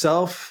putting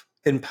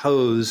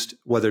self-imposed,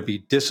 whether it be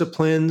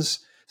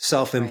disciplines,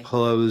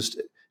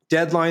 self-imposed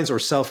deadlines, or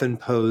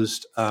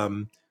self-imposed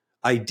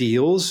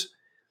ideals.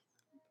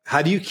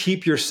 How do you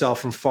keep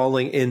yourself from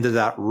falling into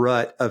that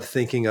rut of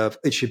thinking of,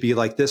 it should be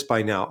like this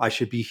by now, I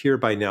should be here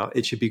by now,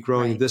 it should be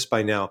growing this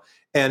by now,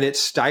 and it's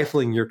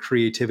stifling your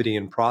creativity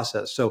and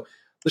process? So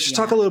let's just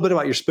talk a little bit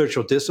about your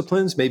spiritual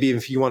disciplines. Maybe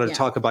if you wanted to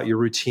talk about your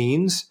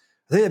routines,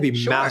 I think that'd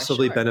be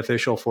massively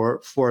beneficial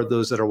for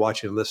those that are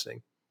watching and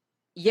listening.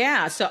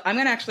 Yeah. So I'm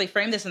going to actually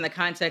frame this in the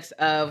context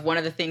of one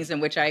of the things in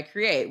which I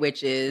create,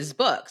 which is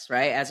books,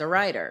 right? As a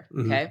writer.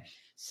 Okay.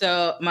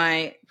 So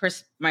my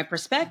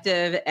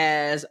perspective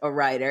as a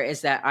writer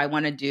is that I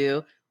want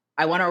to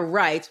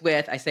write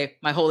with, I say,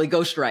 my Holy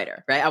Ghost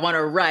writer, right? I want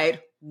to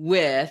write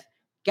with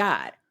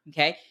God.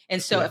 Okay.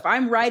 And so if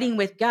I'm writing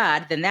with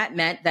God, then that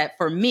meant that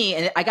for me,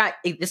 and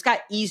this got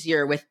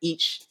easier with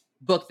each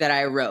book that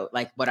I wrote,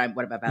 like what I'm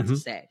about to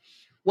say,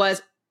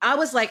 I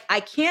was like,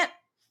 I can't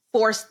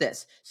force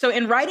this. So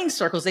in writing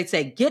circles, they'd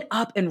say, get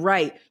up and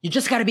write. You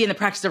just got to be in the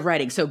practice of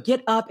writing. So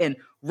get up and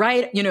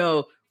write,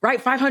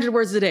 write 500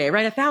 words a day,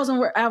 write 1,000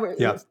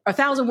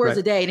 words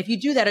a day. And if you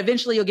do that,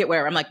 eventually you'll get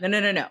where. I'm like,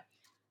 no.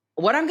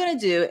 What I'm going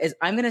to do is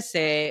I'm going to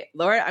say,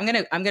 Lord, I'm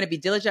going to be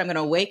diligent. I'm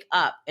going to wake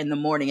up in the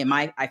morning, and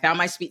I found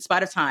my sweet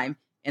spot of time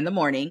in the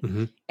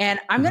morning, and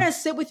I'm going to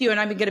sit with you, and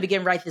I'm going to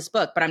begin write this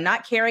book, but I'm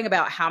not caring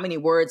about how many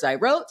words I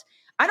wrote.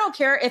 I don't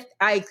care if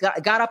I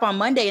got up on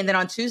Monday and then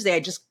on Tuesday, I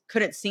just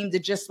couldn't seem to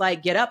just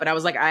like get up. And I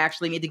was like, I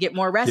actually need to get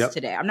more rest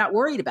today. I'm not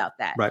worried about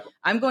that. Right.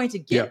 I'm going to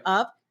get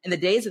up in the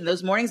days and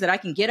those mornings that I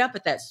can get up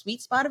at that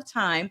sweet spot of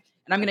time.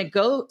 And I'm going to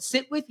go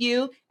sit with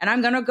you, and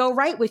I'm going to go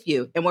write with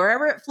you. And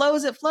wherever it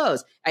flows, it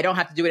flows. I don't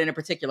have to do it in a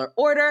particular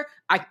order.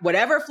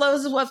 Whatever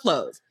flows is what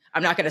flows.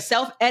 I'm not going to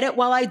self-edit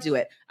while I do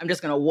it. I'm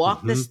just going to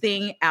walk this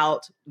thing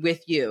out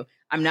with you.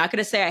 I'm not going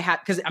to say I have,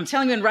 because I'm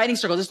telling you in writing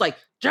circles, it's like,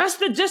 just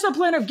the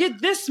discipline of get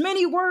this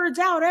many words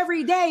out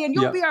every day and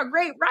you'll be a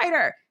great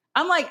writer.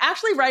 I'm like,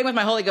 actually writing with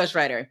my Holy Ghost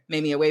writer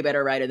made me a way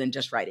better writer than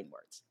just writing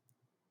words.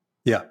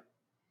 Yeah.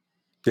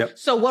 Yep.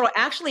 So what will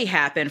actually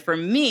happen for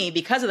me,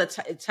 because of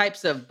the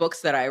types of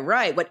books that I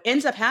write, what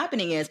ends up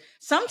happening is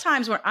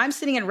sometimes when I'm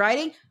sitting and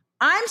writing,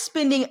 I'm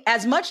spending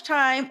as much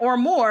time or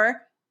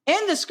more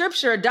in the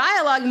scripture,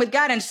 dialoguing with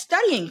God and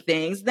studying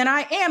things than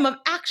I am of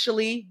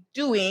actually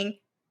doing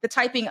the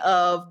typing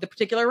of the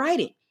particular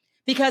writing.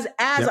 Because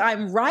as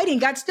I'm writing,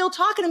 God's still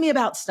talking to me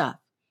about stuff.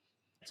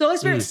 So Holy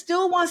Spirit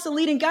still wants to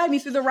lead and guide me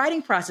through the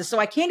writing process. So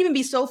I can't even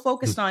be so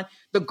focused on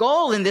the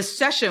goal in this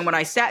session when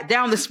I sat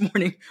down this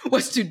morning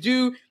was to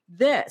do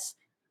this.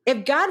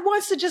 If God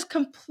wants to just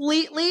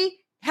completely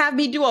have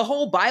me do a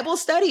whole Bible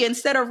study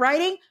instead of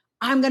writing,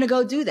 I'm going to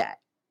go do that.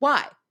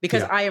 Why?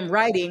 Because I am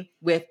writing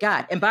with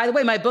God. And by the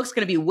way, my book's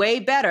going to be way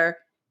better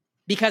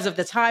because of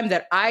the time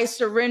that I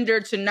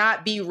surrendered to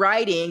not be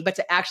writing, but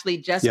to actually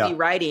just be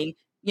writing,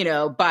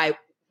 by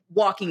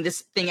walking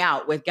this thing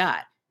out with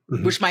God,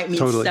 which might mean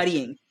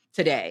studying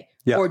today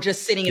or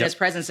just sitting in his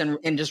presence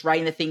and just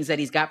writing the things that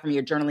he's got for me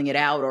or journaling it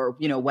out or,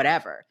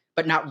 whatever,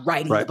 but not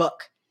writing the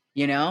book,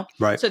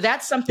 Right. So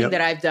that's something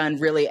that I've done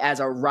really as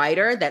a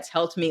writer that's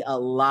helped me a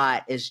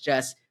lot, is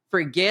just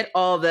forget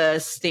all the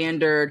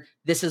standard,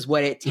 this is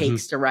what it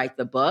takes to write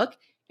the book,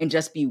 and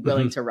just be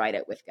willing to write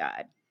it with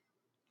God.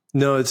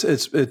 No,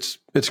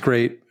 it's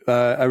great.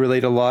 I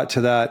relate a lot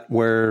to that,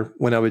 where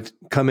when I would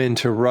come in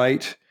to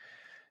write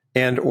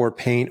and or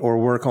paint or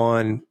work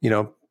on,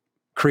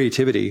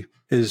 creativity,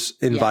 is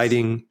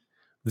inviting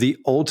the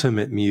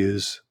ultimate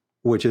muse,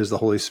 which is the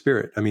Holy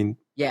Spirit. I mean,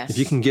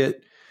 if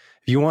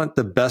you want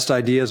the best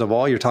ideas of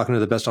all, you're talking to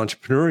the best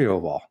entrepreneur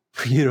of all.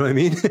 You know what I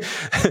mean?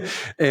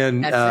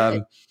 And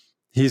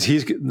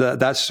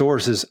that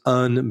source is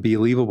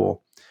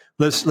unbelievable.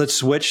 Let's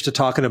switch to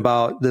talking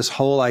about this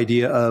whole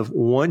idea of,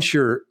 once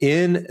you're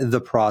in the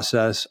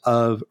process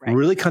of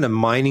really kind of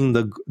mining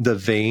the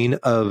vein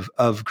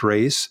of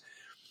grace.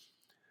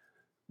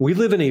 We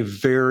live in a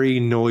very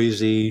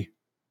noisy,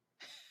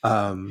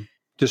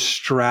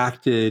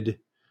 distracted,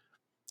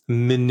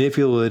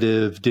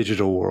 manipulative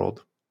digital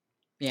world.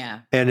 Yeah.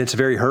 And it's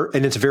very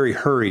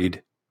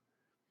hurried.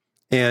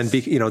 And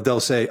they'll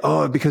say,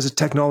 oh, because of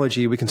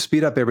technology, we can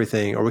speed up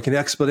everything, or we can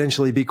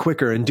exponentially be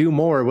quicker and do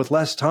more with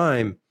less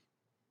time.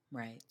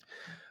 Right.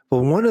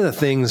 Well, one of the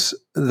things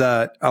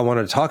that I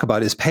wanted to talk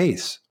about is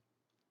pace.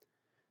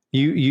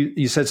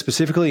 You said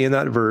specifically in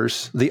that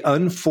verse, the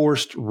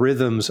unforced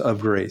rhythms of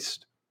grace.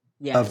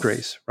 Yes. Of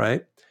grace,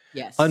 right?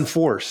 Yes.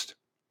 Unforced.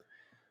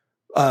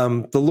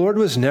 The Lord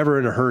was never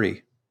in a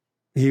hurry.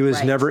 He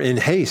was never in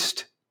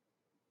haste.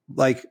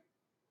 Like,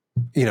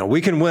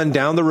 we can run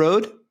down the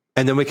road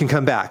and then we can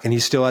come back and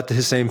he's still at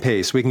his same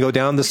pace. We can go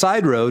down the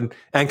side road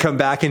and come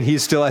back and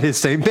he's still at his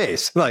same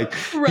pace. Like,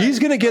 he's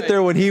going to get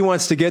there when he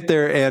wants to get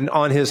there and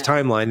on his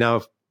timeline. Now,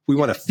 if we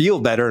want to feel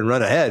better and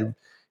run ahead,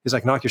 he's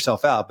like, knock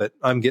yourself out, but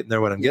I'm getting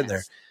there when I'm getting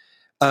there.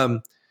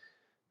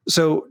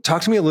 So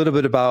talk to me a little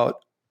bit about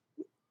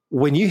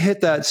when you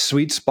hit that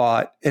sweet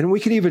spot, and we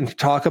can even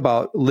talk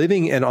about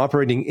living and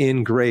operating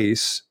in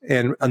grace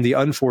and the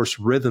unforced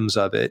rhythms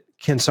of it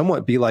can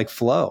somewhat be like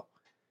flow.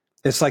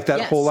 It's like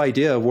that whole Yes.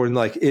 idea of when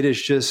like it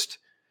is just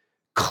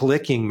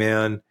clicking,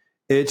 man.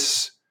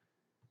 It's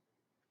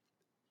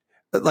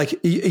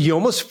like you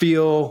almost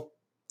feel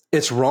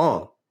it's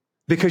wrong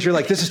because you're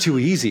like, this is too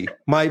easy.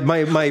 My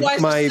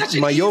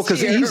yoke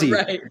is easy.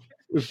 Right.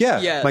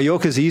 Yeah. Yes. My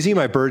yoke is easy.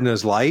 My burden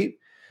is light.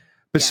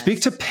 But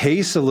speak to Yes.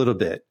 pace a little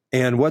bit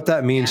and what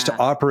that means to Yeah.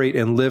 operate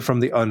and live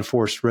from the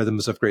unforced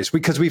rhythms of grace.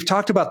 Because we've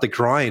talked about the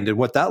grind and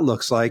what that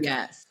looks like.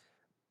 Yes.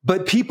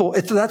 But people,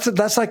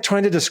 that's like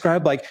trying to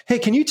describe like, hey,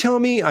 can you tell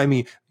me? I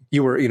mean,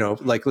 you were,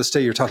 like let's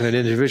say you're talking to an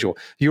individual.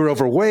 You were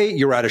overweight,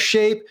 you were out of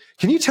shape.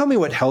 Can you tell me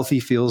what healthy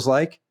feels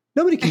like?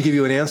 Nobody can give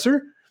you an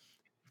answer,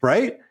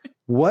 right?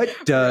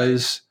 What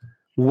does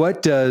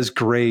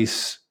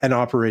grace and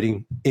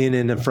operating in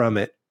and from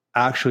it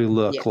actually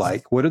look Yes.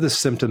 like? What are the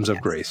symptoms of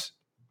grace?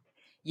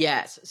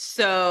 Yes.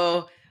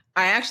 So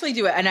I actually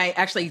do it, and I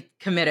actually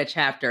commit a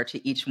chapter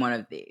to each one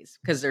of these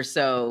because they're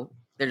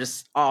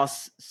just all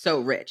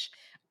so rich.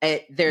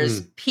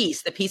 There's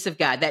peace, the peace of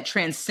God, that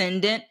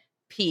transcendent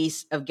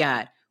peace of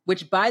God,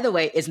 which, by the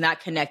way, is not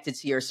connected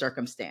to your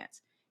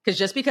circumstance. Because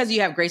just because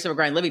you have grace over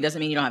grind living doesn't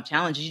mean you don't have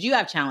challenges. You do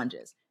have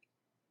challenges.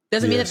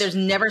 Doesn't mean that there's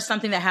never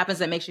something that happens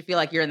that makes you feel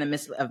like you're in the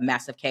midst of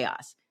massive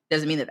chaos.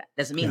 Doesn't mean that.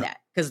 Doesn't mean that,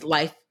 because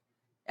life,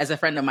 as a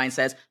friend of mine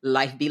says,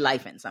 life be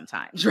lifing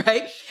sometimes,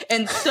 right?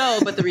 And so,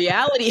 but the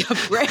reality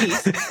of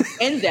grace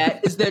in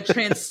that is the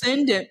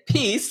transcendent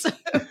peace,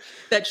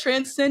 that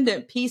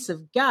transcendent peace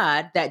of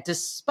God, that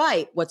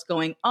despite what's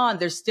going on,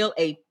 there's still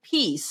a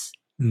peace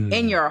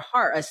in your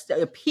heart,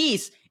 a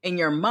peace in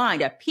your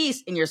mind, a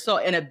peace in your soul,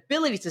 an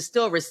ability to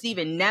still receive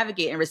and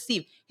navigate and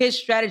receive his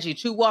strategy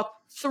to walk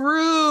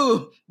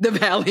through the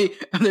valley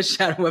of the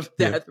shadow of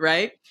death,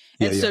 right?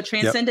 And so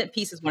transcendent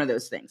peace is one of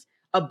those things.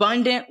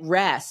 Abundant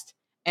rest.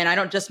 And I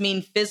don't just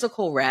mean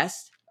physical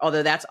rest,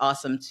 although that's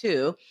awesome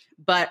too.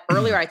 But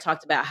earlier I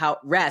talked about how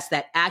rest,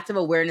 that active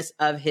awareness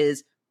of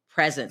his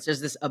presence.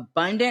 There's this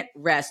abundant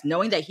rest,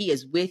 knowing that he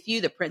is with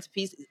you, the Prince of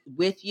Peace is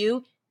with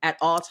you at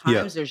all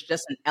times. There's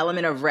just an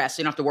element of rest.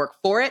 So you don't have to work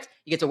for it.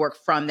 You get to work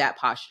from that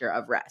posture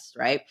of rest,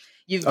 right?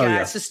 You've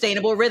got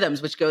sustainable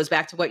rhythms, which goes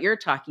back to what you're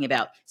talking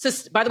about.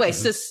 By the way,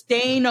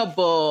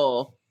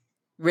 sustainable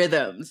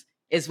rhythms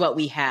is what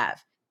we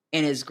have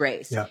in his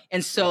grace.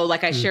 And so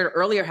like I shared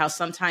earlier, how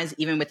sometimes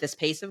even with this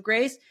pace of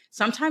grace,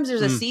 sometimes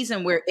there's a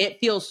season where it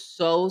feels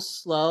so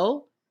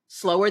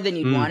slower than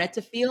you'd want it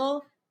to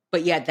feel,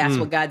 but yet that's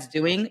what God's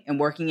doing and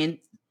working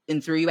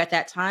in through you at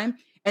that time.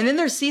 And then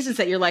there's seasons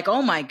that you're like,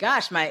 oh my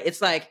gosh,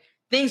 it's like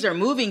things are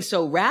moving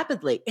so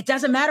rapidly. It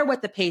doesn't matter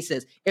what the pace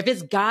is. If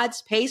it's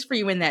God's pace for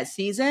you in that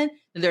season,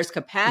 then there's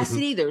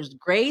capacity, there's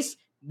grace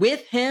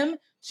with him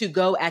to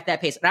go at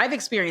that pace. And I've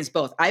experienced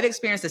both. I've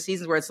experienced the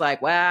seasons where it's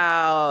like,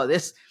 wow,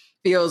 this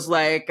feels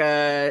like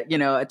a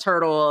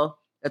turtle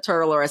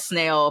or a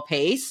snail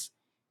pace,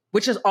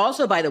 which is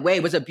also, by the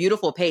way, was a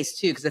beautiful pace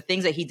too, because the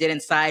things that he did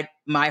inside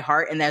my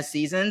heart in those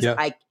seasons,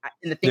 and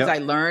the things I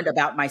learned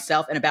about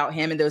myself and about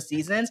him in those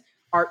seasons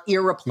are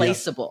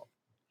irreplaceable.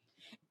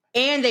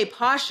 And they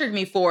postured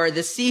me for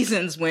the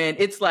seasons when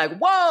it's like,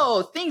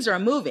 whoa, things are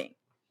moving.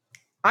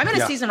 I'm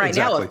in a season right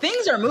now of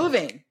things are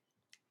moving,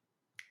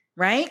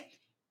 right?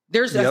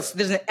 There's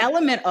an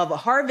element of a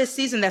harvest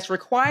season that's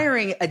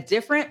requiring a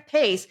different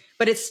pace,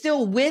 but it's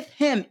still with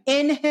him,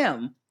 in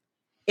him.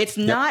 It's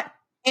not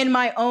in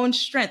my own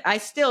strength. I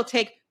still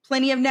take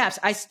plenty of naps.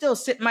 I still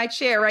sit in my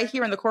chair right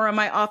here in the corner of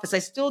my office. I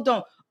still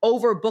don't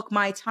overbook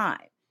my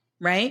time,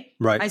 right?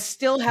 I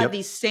still have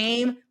these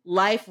same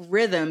life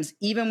rhythms,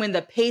 even when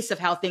the pace of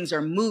how things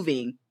are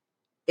moving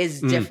is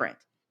different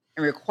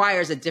and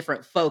requires a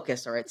different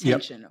focus or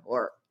attention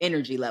or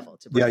energy level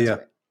to bring to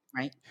it.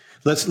 Right.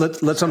 Let's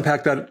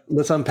unpack that.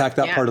 Let's unpack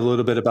that part a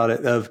little bit about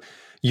it, of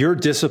your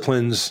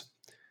disciplines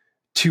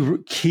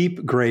to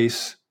keep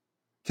grace,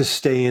 to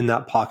stay in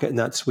that pocket, in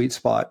that sweet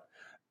spot.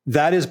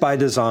 That is by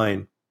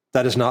design.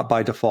 That is not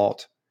by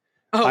default.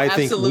 Oh, I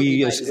think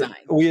we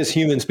as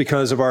humans,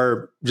 because of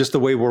just the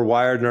way we're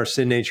wired and our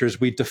sin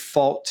natures, we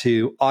default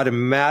to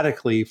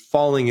automatically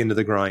falling into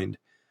the grind.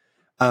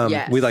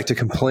 We like to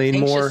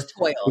complain more.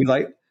 Toil. We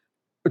like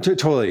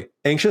totally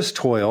anxious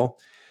toil.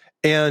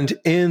 And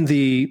in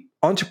the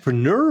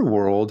entrepreneur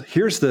world,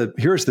 here's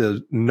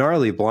the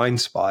gnarly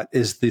blind spot,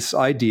 is this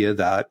idea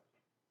that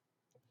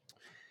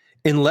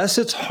unless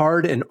it's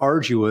hard and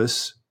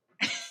arduous,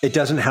 it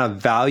doesn't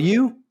have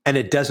value and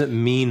it doesn't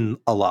mean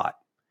a lot.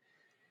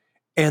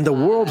 And the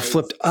world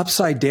flipped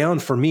upside down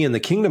for me in the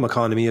kingdom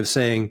economy of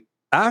saying,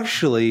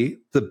 actually,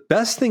 the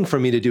best thing for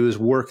me to do is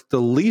work the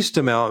least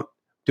amount,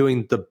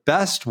 doing the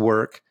best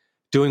work,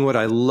 doing what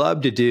I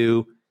love to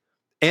do,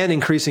 and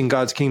increasing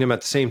God's kingdom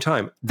at the same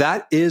time.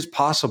 That is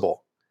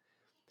possible.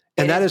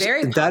 And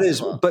that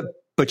is,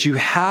 but you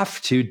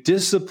have to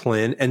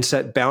discipline and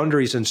set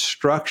boundaries and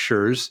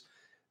structures,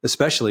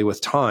 especially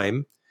with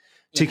time,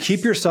 to keep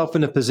Yes. yourself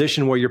in a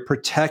position where you're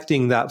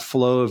protecting that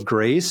flow of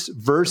grace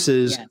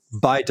versus Yes.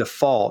 by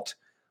default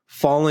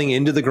falling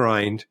into the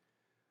grind,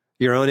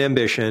 your own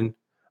ambition.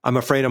 I'm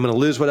afraid I'm going to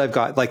lose what I've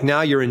got. Like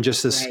now you're in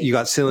just this, you Right.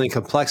 got silly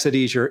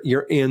complexities.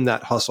 You're in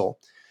that hustle.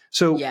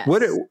 So Yes.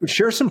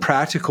 share some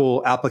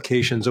practical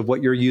applications of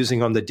what you're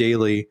using on the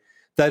daily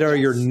that are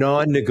your Yes.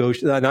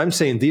 non-negotiable. And I'm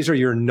saying these are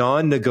your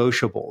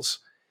non-negotiables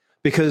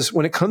because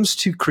when it comes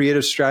to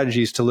creative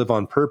strategies to live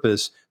on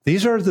purpose,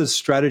 these are the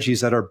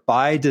strategies that are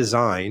by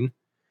design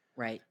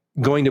Right.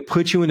 going to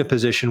put you in a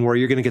position where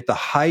you're going to get the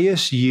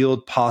highest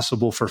yield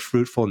possible for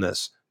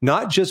fruitfulness,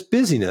 not just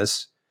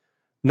busyness,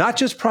 not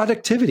just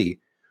productivity,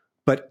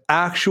 but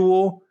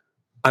actual,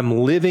 I'm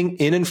living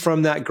in and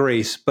from that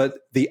grace, but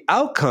the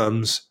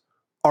outcomes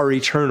are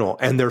eternal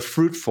and they're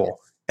fruitful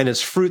Yes. and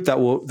it's fruit that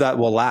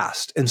will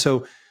last. And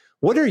so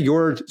what are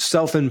your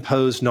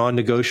self-imposed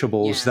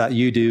non-negotiables Yeah. that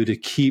you do to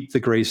keep the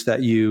grace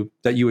that you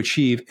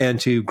achieve and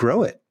to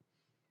grow it?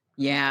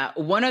 Yeah,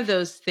 one of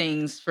those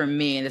things for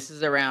me, and this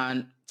is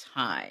around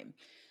time.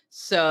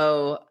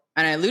 So,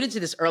 and I alluded to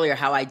this earlier,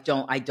 how I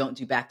don't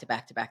do back to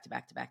back to back to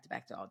back to back to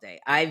back to all day.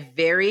 I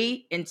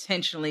very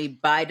intentionally,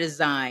 by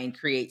design,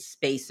 create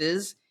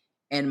spaces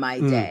in my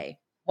Mm, day.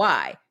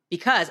 Why?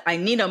 Because I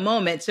need a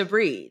moment to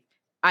breathe.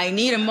 I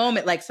need a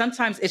moment. Like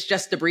sometimes it's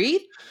just to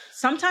breathe.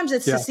 Sometimes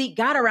it's to yeah, seek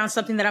God around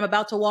something that I'm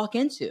about to walk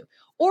into,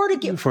 or to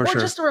get, for or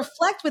sure. just to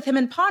reflect with Him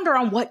and ponder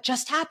on what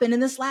just happened in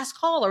this last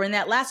call or in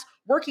that last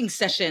working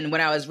session when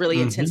I was really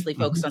Hmm. intensely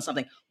Hmm. focused on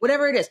something,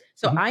 whatever it is.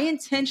 So Hmm. I Hmm.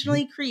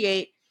 intentionally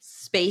create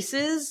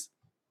spaces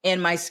in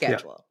my Yeah,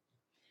 schedule.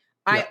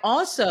 yeah. I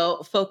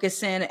also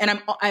focus in, and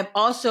I'm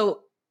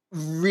also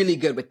really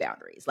good with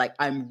boundaries. Like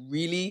I'm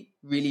really,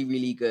 really,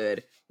 really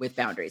good with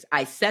boundaries.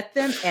 I set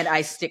them and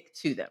I stick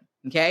to them.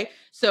 Okay.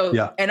 So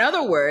Yeah. in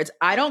other words,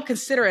 I don't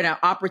consider it an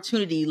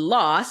opportunity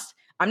lost.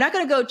 I'm not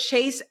going to go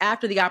chase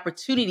after the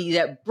opportunity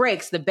that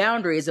breaks the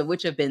boundaries of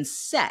which have been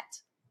set.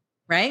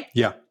 Right.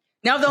 Yeah.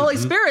 Now the Holy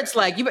Hmm. Spirit's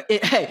like,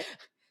 hey,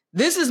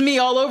 this is me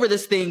all over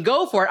this thing.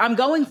 Go for it. I'm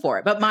going for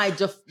it. But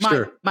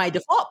Sure. my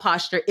default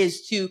posture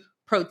is to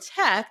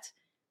protect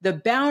the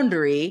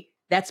boundary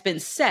that's been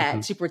set Hmm.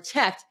 to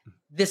protect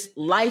this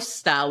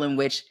lifestyle in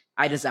which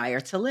I desire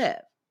to live.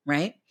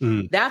 Right.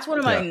 Mm, That's one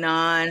of my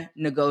yeah.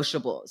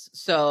 non-negotiables.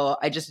 So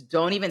I just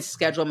don't even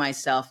schedule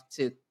myself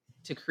to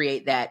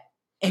create that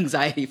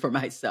anxiety for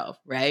myself.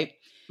 Right.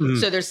 Mm,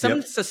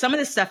 yep. So some of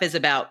this stuff is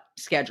about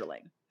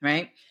scheduling.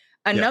 Right.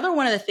 Yeah. Another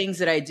one of the things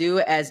that I do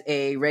as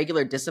a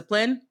regular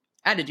discipline,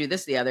 I had to do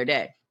this the other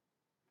day,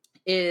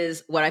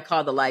 is what I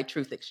call the lie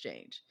truth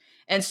exchange.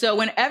 And so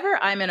whenever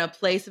I'm in a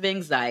place of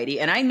anxiety,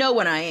 and I know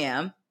when I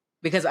am,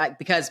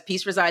 because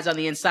peace resides on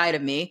the inside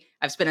of me,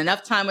 I've spent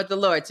enough time with the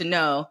Lord to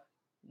know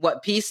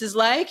what peace is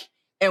like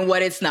and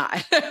what it's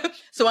not.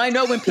 So I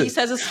know when peace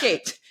has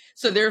escaped.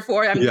 So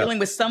therefore, I'm Yeah. dealing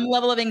with some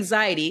level of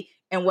anxiety.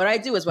 And what I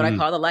do is what I Mm,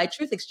 call the lie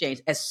truth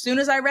exchange. As soon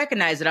as I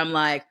recognize it, I'm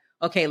like,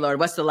 okay, Lord,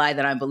 what's the lie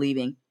that I'm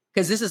believing?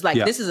 Because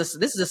yeah. this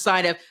is a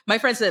sign of my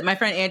friend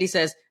Andy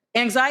says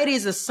anxiety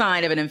is a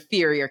sign of an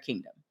inferior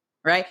kingdom,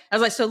 right? I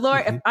was like, so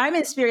Lord, if Hmm. I'm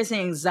experiencing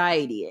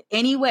anxiety in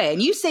any way,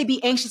 and you say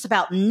be anxious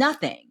about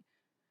nothing,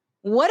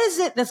 what is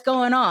it that's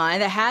going on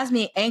that has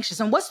me anxious?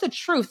 And what's the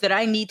truth that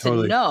I need to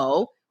Totally.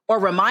 know or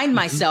remind Hmm.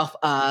 myself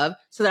of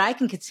so that I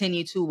can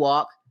continue to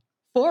walk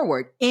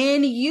forward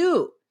in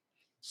you?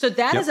 So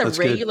that is Yep. a That's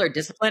good. regular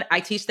discipline. I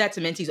teach that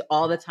to mentees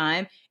all the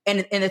time.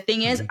 And the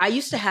thing is, Hmm. I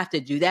used to have to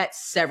do that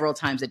several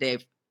times a day,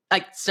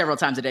 like several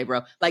times a day,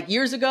 bro. Like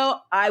years ago,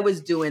 I was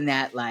doing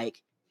that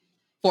like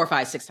 4,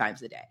 5, 6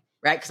 times a day,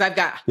 right? Because I've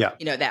got, Yeah.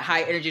 that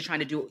high energy trying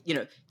to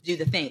do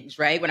the things,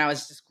 right? When I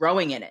was just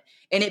growing in it.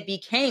 And it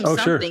became Oh,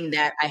 sure. something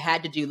that I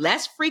had to do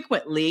less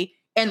frequently.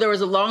 And there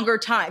was a longer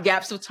time,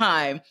 gaps of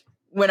time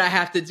when I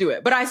have to do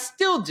it. But I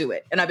still do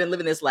it. And I've been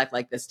living this life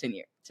like this 10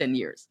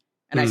 years.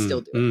 And I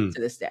still Mm, do it mm, to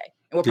this day.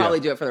 And we'll yeah. probably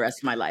do it for the rest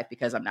of my life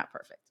because I'm not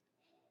perfect.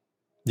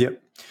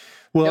 Yep.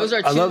 Well,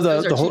 I love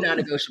Those are the two whole.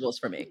 non-negotiables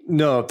for me.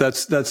 No,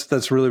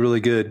 that's really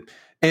really good.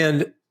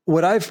 And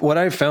what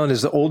I've found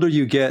is the older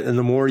you get and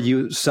the more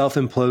you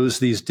self-impose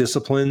these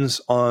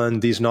disciplines on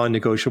these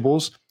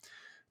non-negotiables,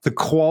 the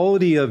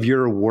quality of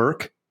your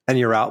work and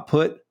your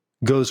output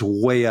goes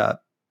way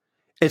up.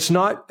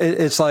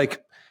 It's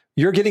like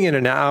you're getting in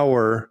an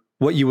hour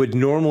what you would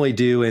normally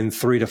do in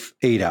 3 to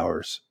 8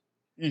 hours.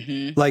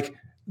 Hmm. Like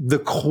the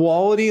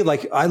quality,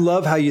 like I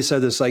love how you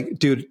said this, like,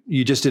 dude,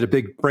 you just did a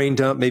big brain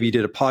dump. Maybe you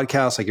did a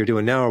podcast like you're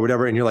doing now or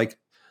whatever. And you're like,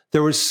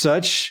 there was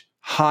such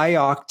high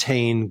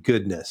octane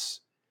goodness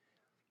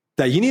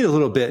that you need a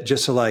little bit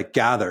just to like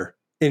gather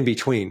in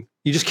between.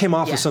 You just came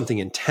off with Yeah. something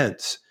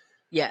intense.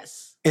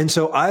 Yes. And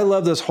so I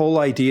love this whole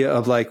idea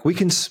of like, we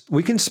can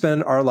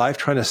spend our life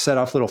trying to set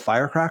off little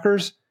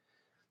firecrackers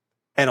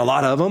and a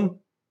lot of them,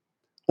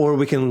 or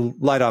we can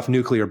light off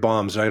nuclear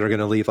bombs that are going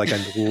to leave like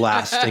a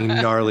lasting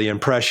gnarly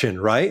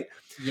impression. Right.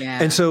 And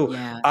Yeah. so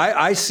Yeah.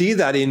 I see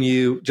that in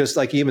you, just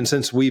like even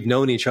since we've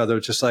known each other,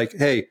 just like,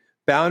 hey,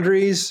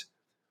 boundaries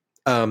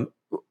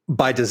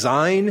by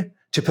design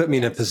to put me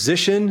in a Yes.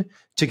 position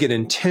to get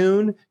in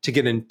tune,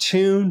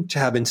 to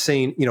have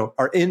insane,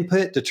 our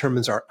input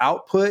determines our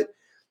output.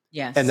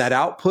 Yes. And that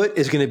output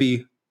is going to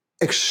be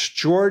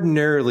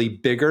extraordinarily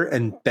bigger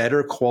and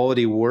better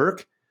quality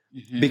work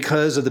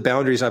because of the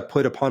boundaries I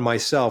put upon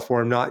myself,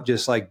 where I'm not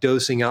just like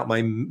dosing out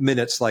my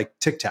minutes like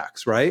Tic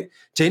Tacs, right?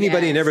 To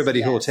anybody and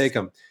everybody who will take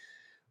them.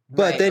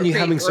 But then you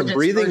having some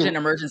breathing. Urgent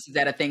emergencies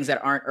out of things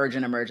that aren't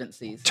urgent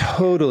emergencies.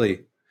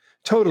 Totally.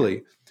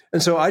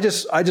 And so I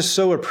just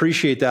so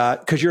appreciate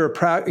that, because you're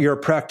a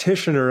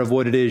practitioner of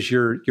what it is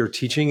you're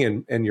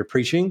teaching and you're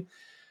preaching.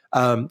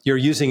 You're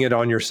using it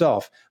on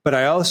yourself. But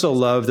I also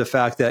love the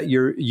fact that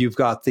you've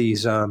got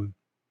these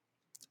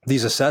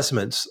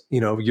assessments.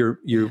 Your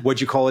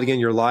what'd you call it again?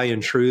 Your lie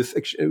and truth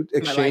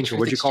exchange, or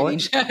what'd you call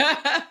it?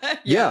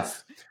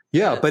 Yes.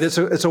 Yeah. But it's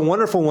a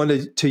wonderful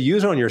one to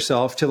use on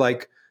yourself, to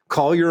like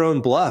call your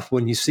own bluff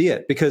when you see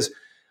it, because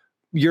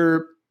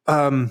you're.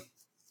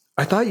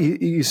 I thought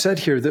you said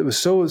here that was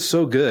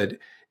so good.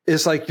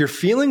 It's like your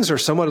feelings are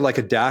somewhat like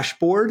a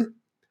dashboard.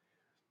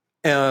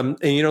 And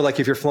like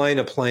if you're flying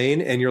a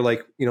plane and you're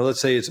like,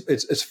 let's say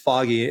it's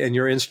foggy and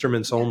your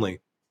instruments only.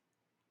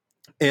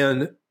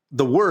 And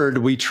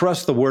we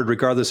trust the word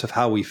regardless of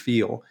how we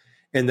feel.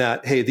 And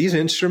that, hey, these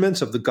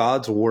instruments of the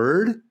God's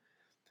word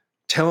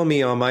tell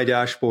me on my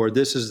dashboard,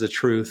 this is the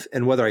truth.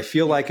 And whether I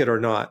feel like it or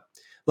not,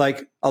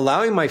 like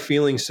allowing my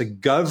feelings to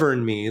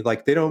govern me,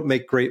 like they don't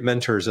make great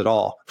mentors at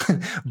all,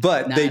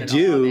 but they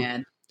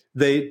do.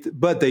 They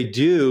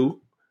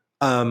do.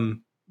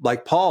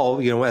 Like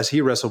Paul, as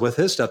he wrestled with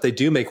his stuff, they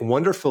do make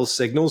wonderful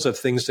signals of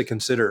things to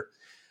consider.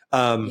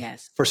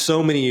 For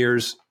so many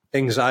years,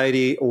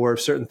 anxiety or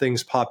certain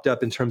things popped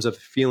up in terms of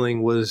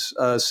feeling was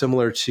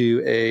similar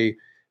to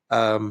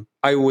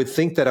I would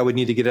think that I would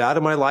need to get it out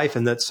of my life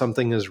and that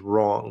something is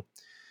wrong.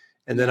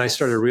 And then I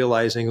started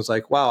realizing, it was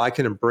like, wow, I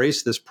can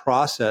embrace this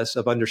process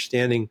of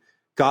understanding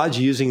God's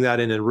using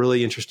that in a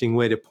really interesting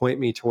way to point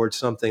me towards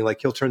something.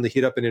 Like he'll turn the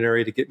heat up in an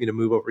area to get me to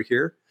move over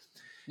here.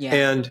 Yeah.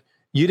 And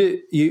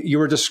you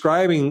were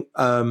describing,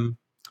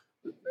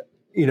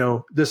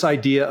 this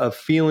idea of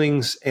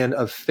feelings and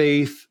of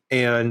faith.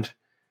 And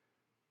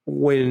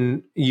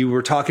when you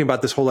were talking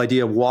about this whole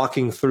idea of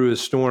walking through a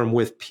storm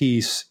with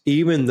peace,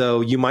 even though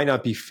you might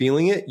not be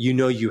feeling it,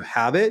 you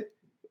have it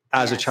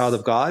as a child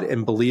of God,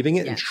 and believing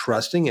it and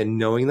trusting and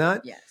knowing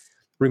that.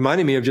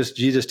 Reminding me of just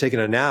Jesus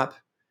taking a nap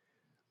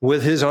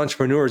with his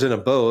entrepreneurs in a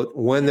boat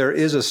when there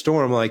is a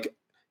storm. Like,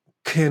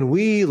 can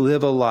we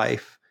live a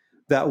life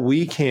that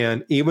we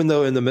can, even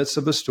though in the midst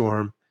of a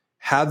storm,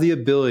 have the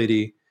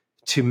ability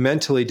to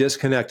mentally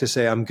disconnect, to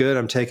say, I'm good,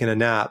 I'm taking a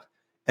nap,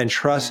 and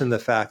trust in the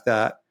fact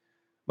that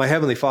my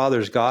Heavenly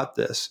Father's got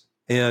this.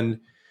 And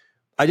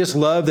I just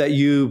love that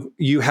you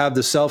have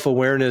the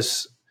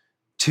self-awareness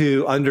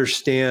to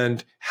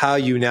understand how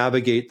you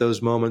navigate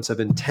those moments of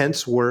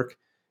intense work,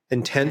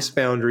 intense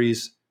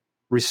boundaries,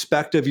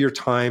 respect of your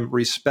time,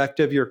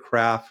 respect of your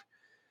craft,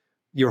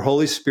 your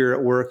Holy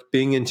Spirit work,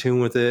 being in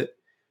tune with it.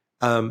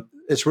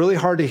 It's really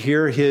hard to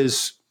hear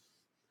his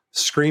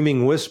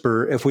screaming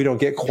whisper if we don't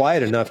get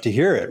quiet enough to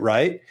hear it,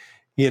 right?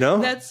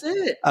 That's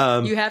it.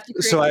 You have to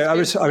create. So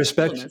I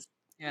respect.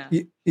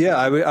 Yeah,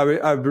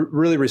 I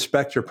really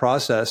respect your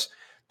process.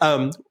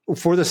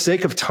 For the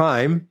sake of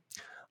time,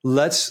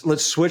 let's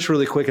switch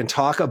really quick and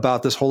talk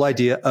about this whole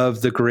idea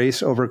of the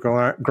Grace Over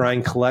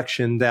Grind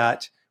collection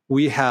that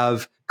we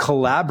have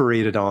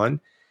collaborated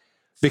on,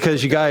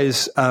 because you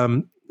guys,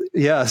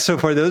 so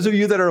for those of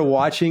you that are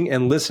watching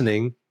and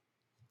listening,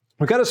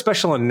 we've got a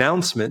special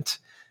announcement,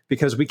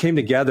 because we came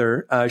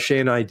together, Shay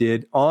and I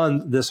did,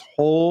 on this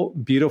whole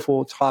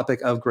beautiful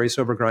topic of Grace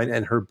Over Grind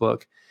and her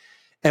book.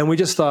 And we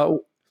just thought,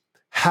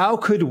 how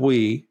could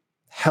we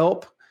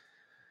help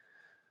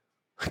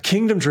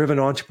kingdom-driven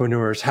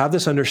entrepreneurs have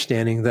this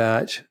understanding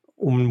that,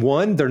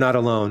 one, they're not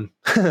alone.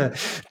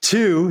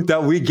 Two,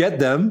 that we get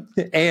them.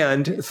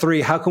 And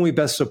three, how can we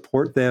best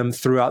support them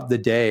throughout the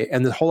day?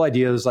 And the whole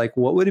idea is like,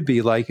 what would it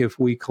be like if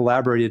we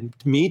collaborated,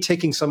 me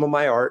taking some of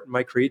my art,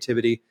 my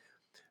creativity,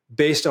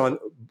 based on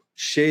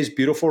Shay's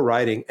beautiful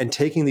writing, and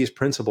taking these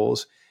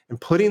principles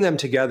and putting them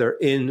together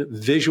in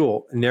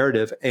visual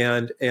narrative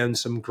and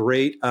some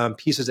great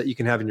pieces that you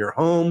can have in your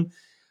home,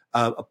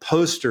 a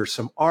poster,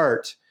 some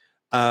art,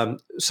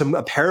 some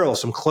apparel,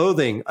 some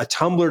clothing, a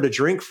tumbler to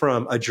drink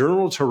from, a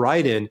journal to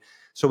write in.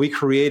 So we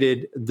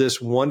created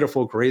this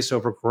wonderful Grace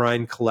Over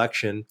Grind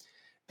collection.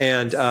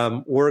 And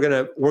we're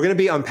gonna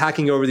be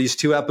unpacking over these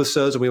 2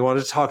 episodes, and we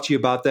wanted to talk to you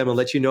about them and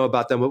let you know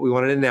about them, but we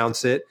wanted to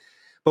announce it.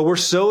 But we're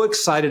so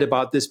excited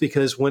about this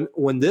because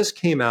when this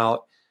came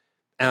out,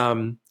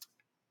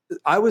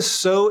 I was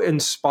so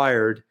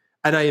inspired,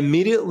 and I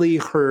immediately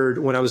heard,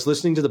 when I was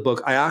listening to the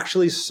book, I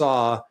actually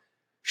saw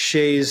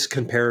Shay's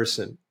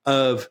comparison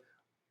of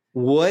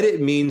what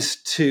it means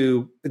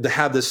to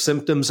have the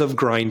symptoms of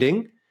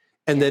grinding,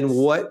 and then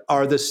what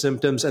are the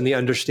symptoms and the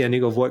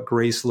understanding of what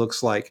grace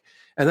looks like.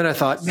 And then I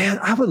thought, man,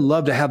 I would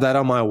love to have that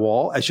on my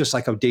wall as just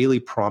like a daily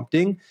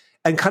prompting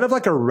and kind of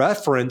like a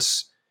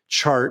reference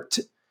chart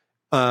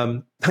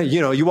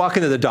You walk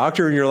into the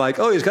doctor and you're like,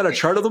 oh, he's got a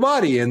chart of the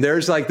body. And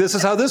there's like, this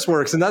is how this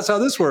works. And that's how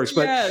this works.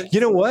 But Yes. you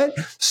know what?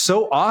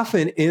 So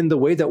often in the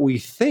way that we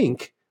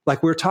think,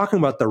 like we're talking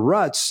about the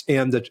ruts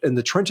and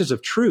the trenches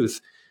of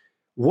truth,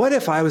 what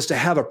if I was to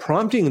have a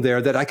prompting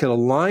there that I could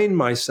align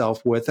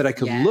myself with, that I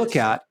could look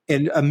at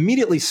and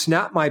immediately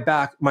snap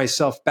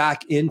myself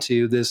back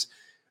into this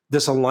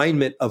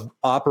alignment of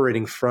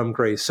operating from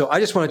grace? So I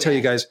just want to tell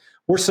you guys,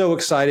 we're so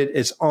excited.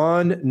 It's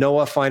on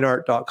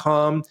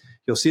noahfineart.com.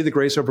 You'll see the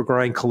Grace Over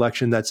Grind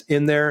collection that's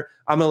in there.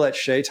 I'm going to let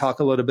Shay talk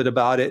a little bit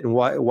about it and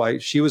why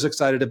she was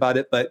excited about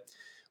it. But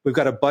we've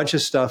got a bunch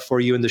of stuff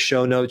for you in the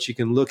show notes. You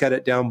can look at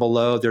it down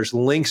below. There's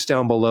links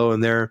down below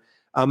in there.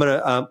 I'm going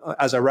to,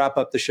 as I wrap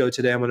up the show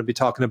today, I'm going to be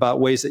talking about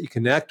ways that you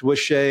connect with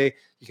Shay.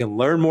 You can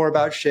learn more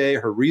about Shay,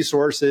 her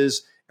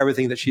resources,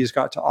 everything that she's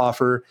got to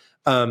offer.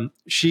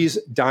 She's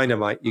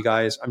dynamite, you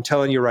guys. I'm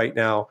telling you right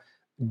now.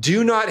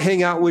 Do not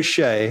hang out with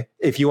Shay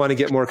if you want to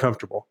get more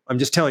comfortable. I'm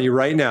just telling you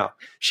right now.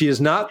 She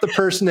is not the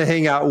person to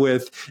hang out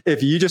with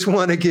if you just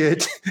want to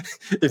get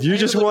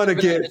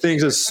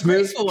things as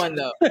smooth. Graceful one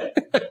though.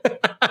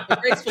 A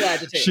graceful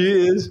agitator.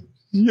 She is.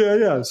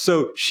 Yeah.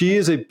 So she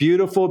is a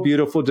beautiful,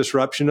 beautiful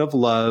disruption of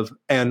love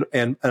and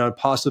a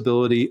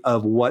possibility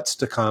of what's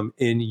to come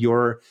in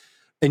your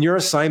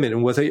assignment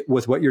and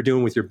with what you're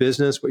doing with your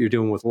business, what you're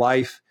doing with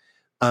life.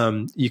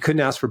 You couldn't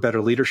ask for better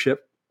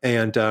leadership.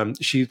 And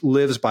she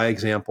lives by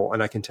example,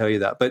 and I can tell you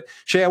that. But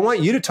Shay, I want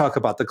you to talk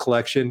about the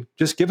collection.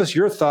 Just give us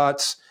your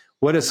thoughts,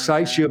 what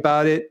excites you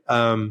about it.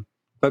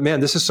 But man,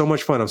 this is so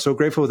much fun. I'm so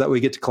grateful that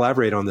we get to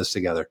collaborate on this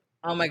together.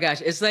 Oh my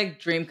gosh, it's like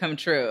dream come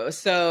true.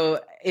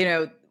 So,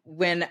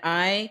 when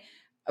I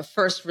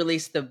first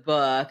released the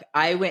book,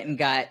 I went and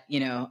got,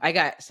 I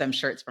got some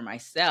shirts for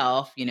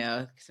myself,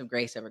 some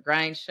Grace Over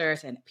Grind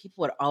shirts. And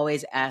people would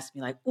always ask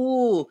me like,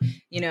 ooh,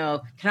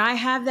 can I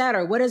have that?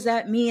 Or what does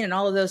that mean? And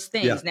all of those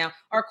things. Yeah. Now,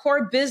 our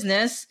core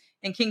business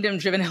in Kingdom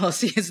Driven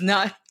LLC is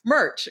not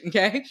merch.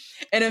 Okay.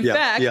 And in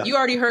fact, you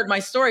already heard my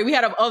story. We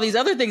had all these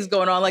other things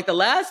going on. Like the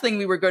last thing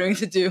we were going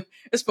to do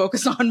is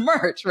focus on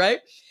merch. Right.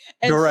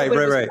 And right.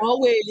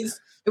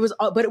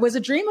 But it was a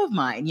dream of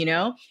mine,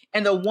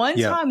 And the one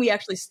time we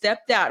actually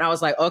stepped out and I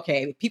was like,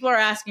 okay, people are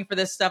asking for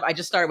this stuff. I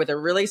just started with a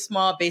really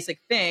small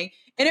basic thing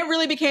and it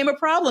really became a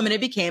problem and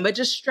it became a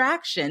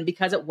distraction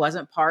because it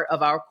wasn't part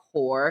of our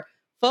core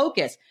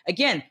focus.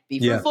 Again, be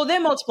fruitful,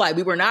 then multiply.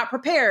 We were not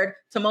prepared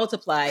to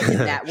multiply in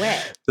that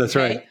way. That's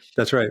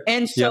right.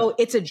 And so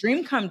it's a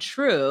dream come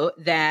true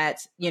that,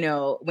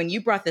 when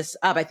you brought this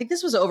up, I think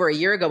this was over a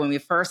year ago when we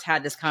first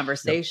had this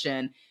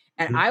conversation.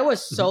 And I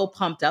was so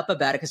pumped up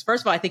about it because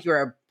first of all, I think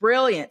you're a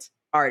brilliant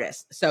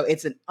artist. So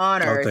it's an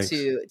honor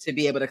to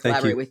be able to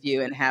collaborate with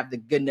you and have the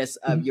goodness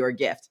of your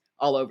gift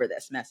all over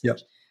this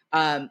message.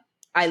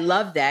 I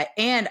love that.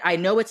 And I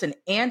know it's an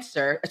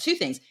answer, two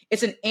things.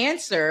 It's an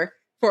answer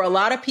for a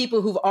lot of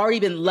people who've already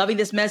been loving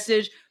this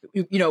message,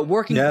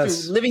 working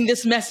through living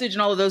this message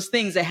and all of those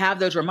things that have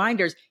those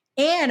reminders.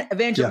 And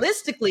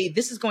evangelistically,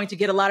 this is going to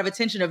get a lot of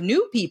attention of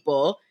new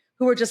people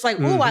who are just like,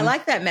 oh, I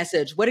like that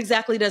message. What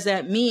exactly does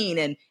that mean?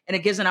 And it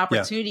gives an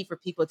opportunity for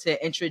people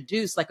to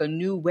introduce like a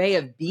new way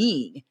of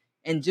being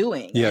and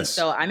doing. Yes. And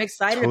so I'm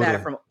excited about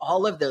it from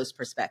all of those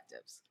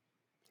perspectives.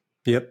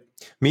 Yep.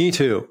 Me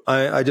too.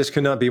 I just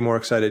could not be more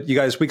excited. You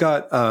guys, we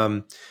got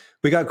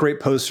great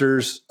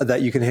posters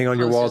that you can hang on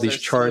your wall, these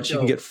charts. You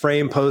can get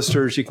frame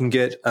posters. You can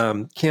get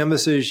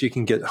canvases. You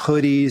can get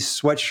hoodies,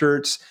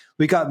 sweatshirts.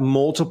 We got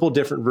multiple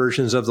different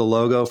versions of the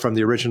logo from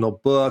the original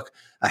book,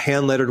 a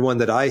hand-lettered one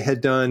that I had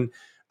done.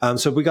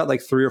 So we got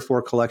like 3 or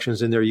 4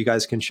 collections in there you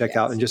guys can check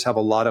out and just have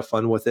a lot of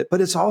fun with it.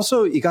 But it's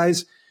also, you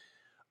guys,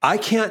 I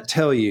can't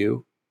tell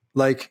you,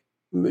 like,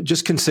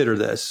 just consider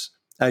this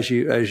as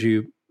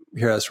you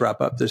hear us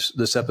wrap up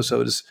this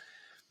episode is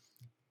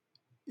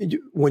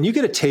when you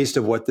get a taste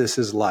of what this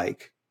is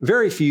like,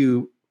 very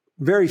few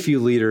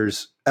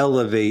leaders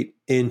elevate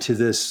into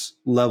this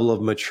level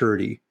of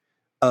maturity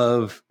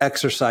of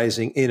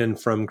exercising in and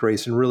from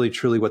grace and really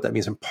truly what that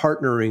means and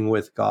partnering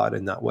with God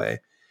in that way.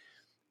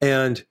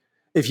 And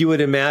if you would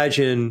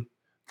imagine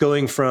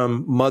going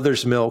from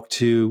mother's milk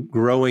to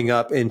growing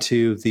up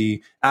into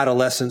the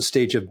adolescent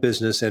stage of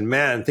business and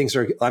man,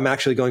 I'm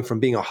actually going from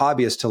being a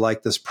hobbyist to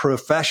like this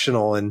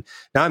professional. And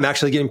now I'm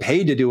actually getting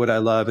paid to do what I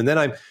love. And then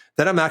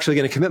I'm actually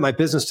going to commit my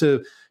business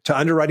to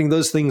underwriting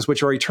those things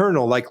which are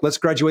eternal. Like let's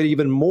graduate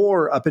even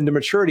more up into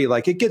maturity.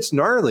 Like it gets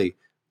gnarly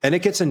and it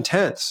gets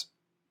intense.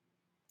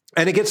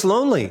 And it gets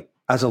lonely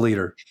as a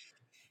leader,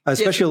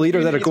 especially a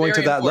leader that are going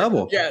to that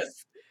level.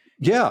 Yes.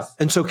 Yeah.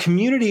 And so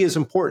community is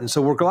important.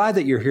 So we're glad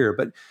that you're here.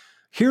 But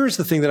here's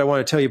the thing that I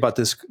want to tell you about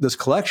this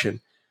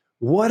collection.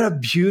 What a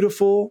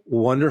beautiful,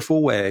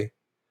 wonderful way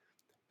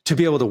to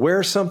be able to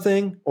wear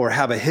something or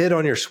have a hit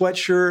on your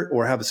sweatshirt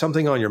or have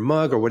something on your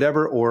mug or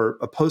whatever, or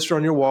a poster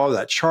on your wall,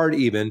 that chart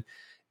even,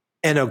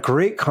 and a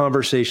great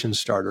conversation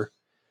starter.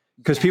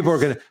 Because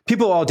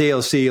people all day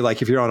will see,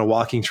 like, if you're on a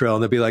walking trail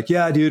and they'll be like,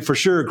 yeah, dude, for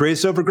sure,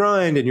 grace over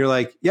grind. And you're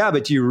like, yeah,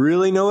 but do you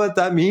really know what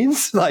that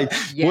means? Like,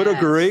 what a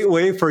great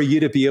way for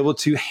you to be able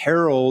to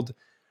herald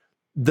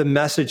the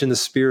message and the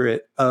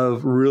spirit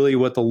of really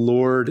what the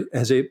Lord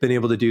has been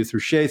able to do through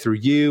Shay, through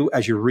you,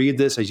 as you read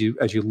this, as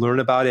you learn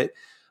about it.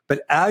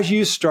 But as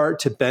you start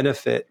to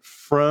benefit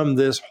from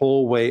this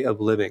whole way of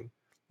living,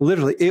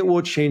 literally, it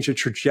will change the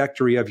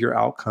trajectory of your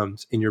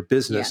outcomes in your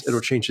business. Yes.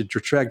 It'll change the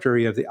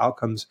trajectory of the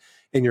outcomes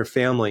in your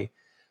family.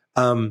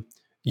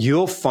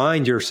 You'll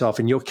find yourself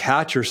and you'll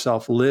catch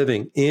yourself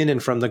living in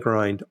and from the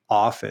grind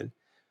often.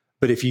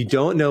 But if you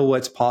don't know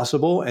what's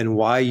possible and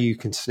why you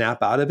can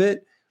snap out of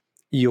it,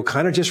 you'll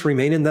kind of just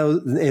remain in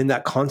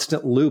that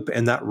constant loop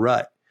and that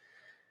rut.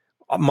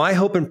 My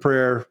hope and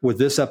prayer with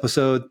this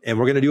episode, and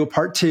we're going to do a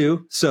part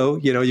 2, so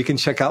you can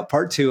check out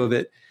part 2 of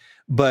it.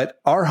 But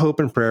our hope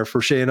and prayer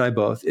for Shay and I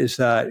both is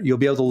that you'll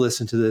be able to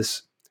listen to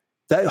this,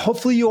 that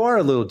hopefully you are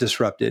a little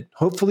disrupted.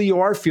 Hopefully you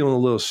are feeling a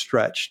little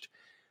stretched,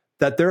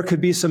 that there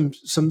could be some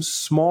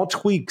small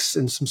tweaks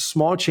and some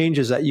small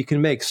changes that you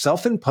can make,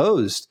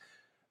 self-imposed,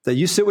 that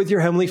you sit with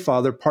your Heavenly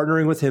Father,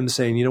 partnering with Him,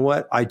 saying, you know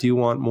what, I do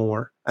want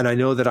more. And I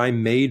know that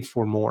I'm made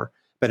for more.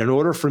 But in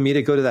order for me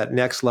to go to that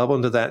next level,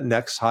 into that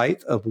next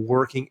height of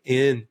working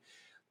in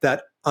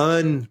that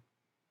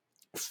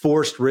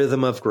unforced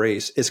rhythm of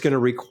grace, it's going to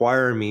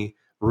require me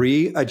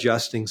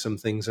readjusting some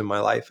things in my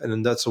life. And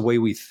then that's the way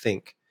we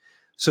think.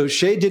 So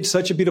Shay did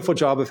such a beautiful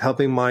job of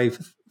helping my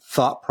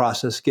thought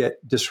process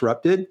get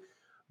disrupted,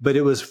 but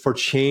it was for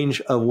change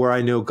of where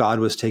I know God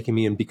was taking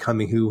me and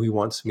becoming who He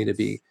wants me to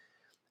be.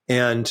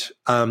 And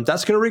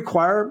that's going to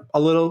require a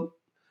little,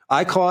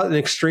 I call it an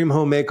extreme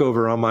home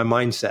makeover on my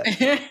mindset.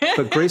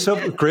 But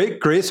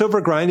grace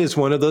over grind is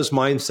one of those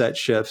mindset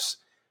shifts,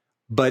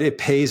 but it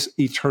pays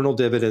eternal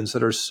dividends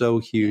that are so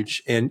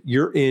huge. And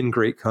you're in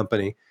great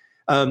company.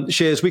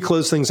 Shay, as we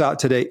close things out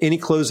today, any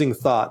closing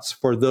thoughts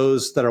for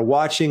those that are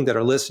watching, that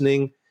are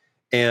listening,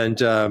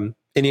 and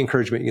any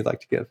encouragement you'd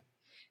like to give?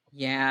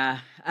 Yeah.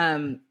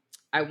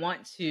 I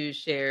want to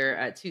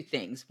share 2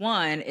 things.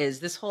 One is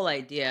this whole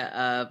idea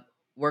of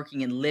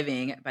working and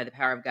living by the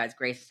power of God's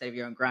grace instead of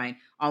your own grind.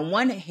 On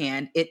one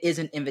hand, it is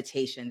an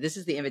invitation. This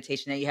is the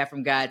invitation that you have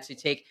from God to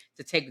take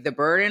the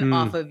burden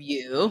off of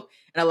you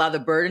and allow the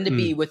burden to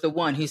be with the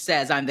one who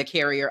says, I'm the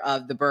carrier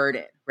of the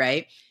burden,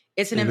 right?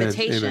 It's an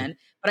invitation. Amen.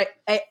 But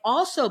I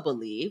also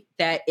believe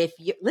that if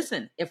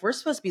we're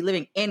supposed to be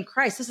living in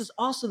Christ, this is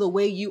also the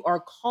way you are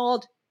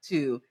called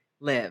to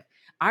live.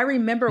 I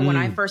remember when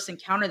I first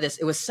encountered this,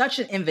 it was such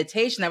an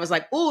invitation. I was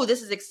like, "Ooh,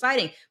 this is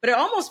exciting." But it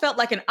almost felt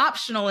like an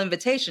optional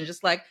invitation,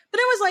 but it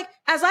was like,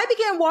 as I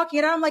began walking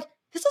it out, I'm like,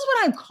 this is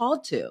what I'm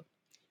called to.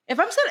 If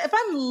I'm supposed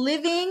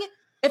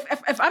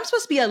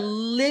to be a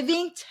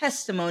living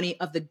testimony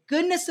of the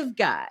goodness of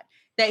God,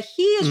 that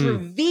He is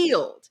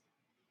revealed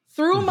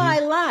through my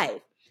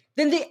life,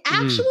 then the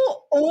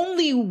actual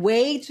only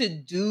way to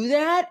do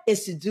that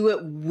is to do it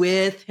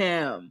with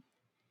Him.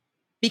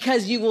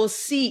 Because you will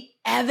see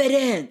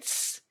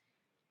evidence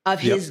of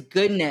His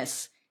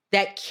goodness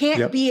that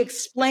can't be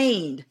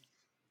explained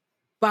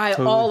by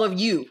all of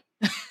you.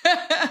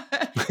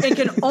 It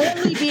can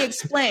only be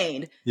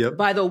explained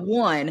by the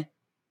one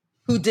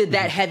who did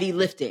that heavy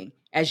lifting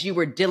as you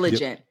were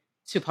diligent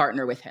to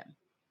partner with Him.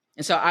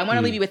 And so I want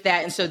to leave you with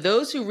that. And so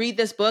those who read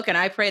this book, and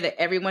I pray that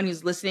everyone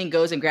who's listening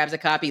goes and grabs a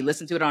copy,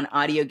 listen to it on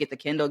audio, get the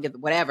Kindle, get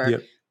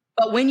whatever.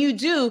 But when you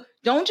do,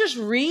 don't just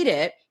read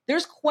it.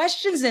 There's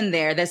questions in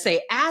there that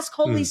say, ask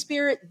Holy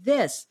Spirit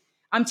this.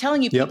 I'm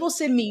telling you, people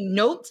send me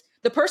notes.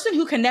 The person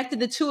who connected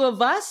the 2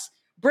 of us,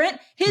 Brent,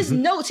 his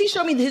notes, he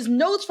showed me his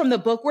notes from the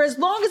book were as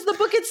long as the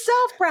book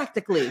itself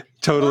practically.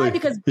 Totally. Why?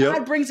 Because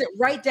God brings it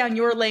right down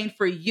your lane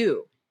for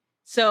you.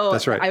 So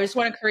that's right. I just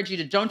want to encourage you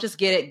to don't just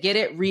get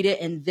it, read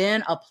it, and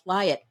then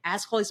apply it.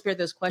 Ask Holy Spirit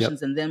those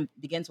questions and then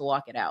begin to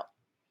walk it out.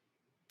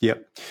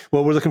 Yep.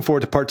 Well, we're looking forward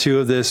to part 2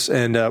 of this,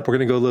 and we're going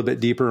to go a little bit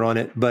deeper on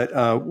it. But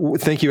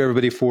thank you,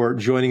 everybody, for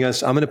joining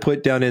us. I'm going to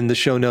put down in the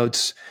show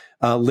notes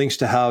links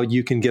to how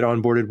you can get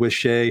onboarded with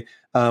Shay,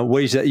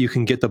 ways that you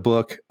can get the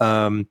book.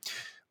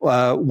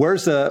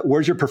 Where's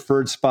your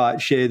preferred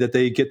spot, Shay, that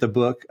they get the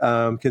book?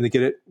 Can they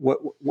get it?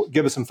 What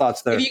give us some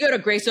thoughts there. If you go to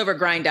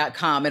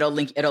graceovergrind.com, it'll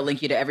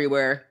link you to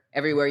everywhere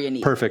you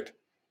need. Perfect,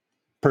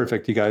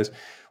 you guys.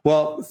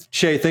 Well,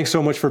 Shay, thanks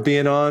so much for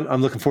being on.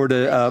 I'm looking forward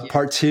to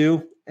part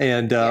 2.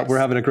 And we're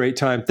having a great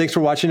time. Thanks for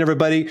watching,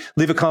 everybody.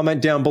 Leave a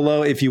comment down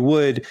below if you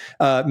would.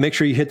 Make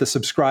sure you hit the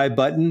subscribe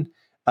button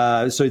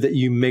so that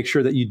you make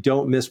sure that you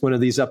don't miss one of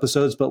these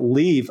episodes. But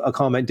leave a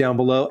comment down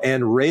below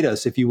and rate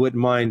us if you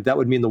wouldn't mind. That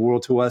would mean the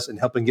world to us and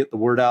helping get the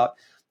word out.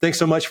 Thanks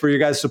so much for your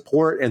guys'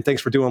 support, and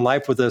thanks for doing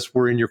life with us.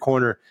 We're in your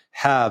corner.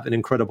 Have an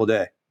incredible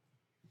day.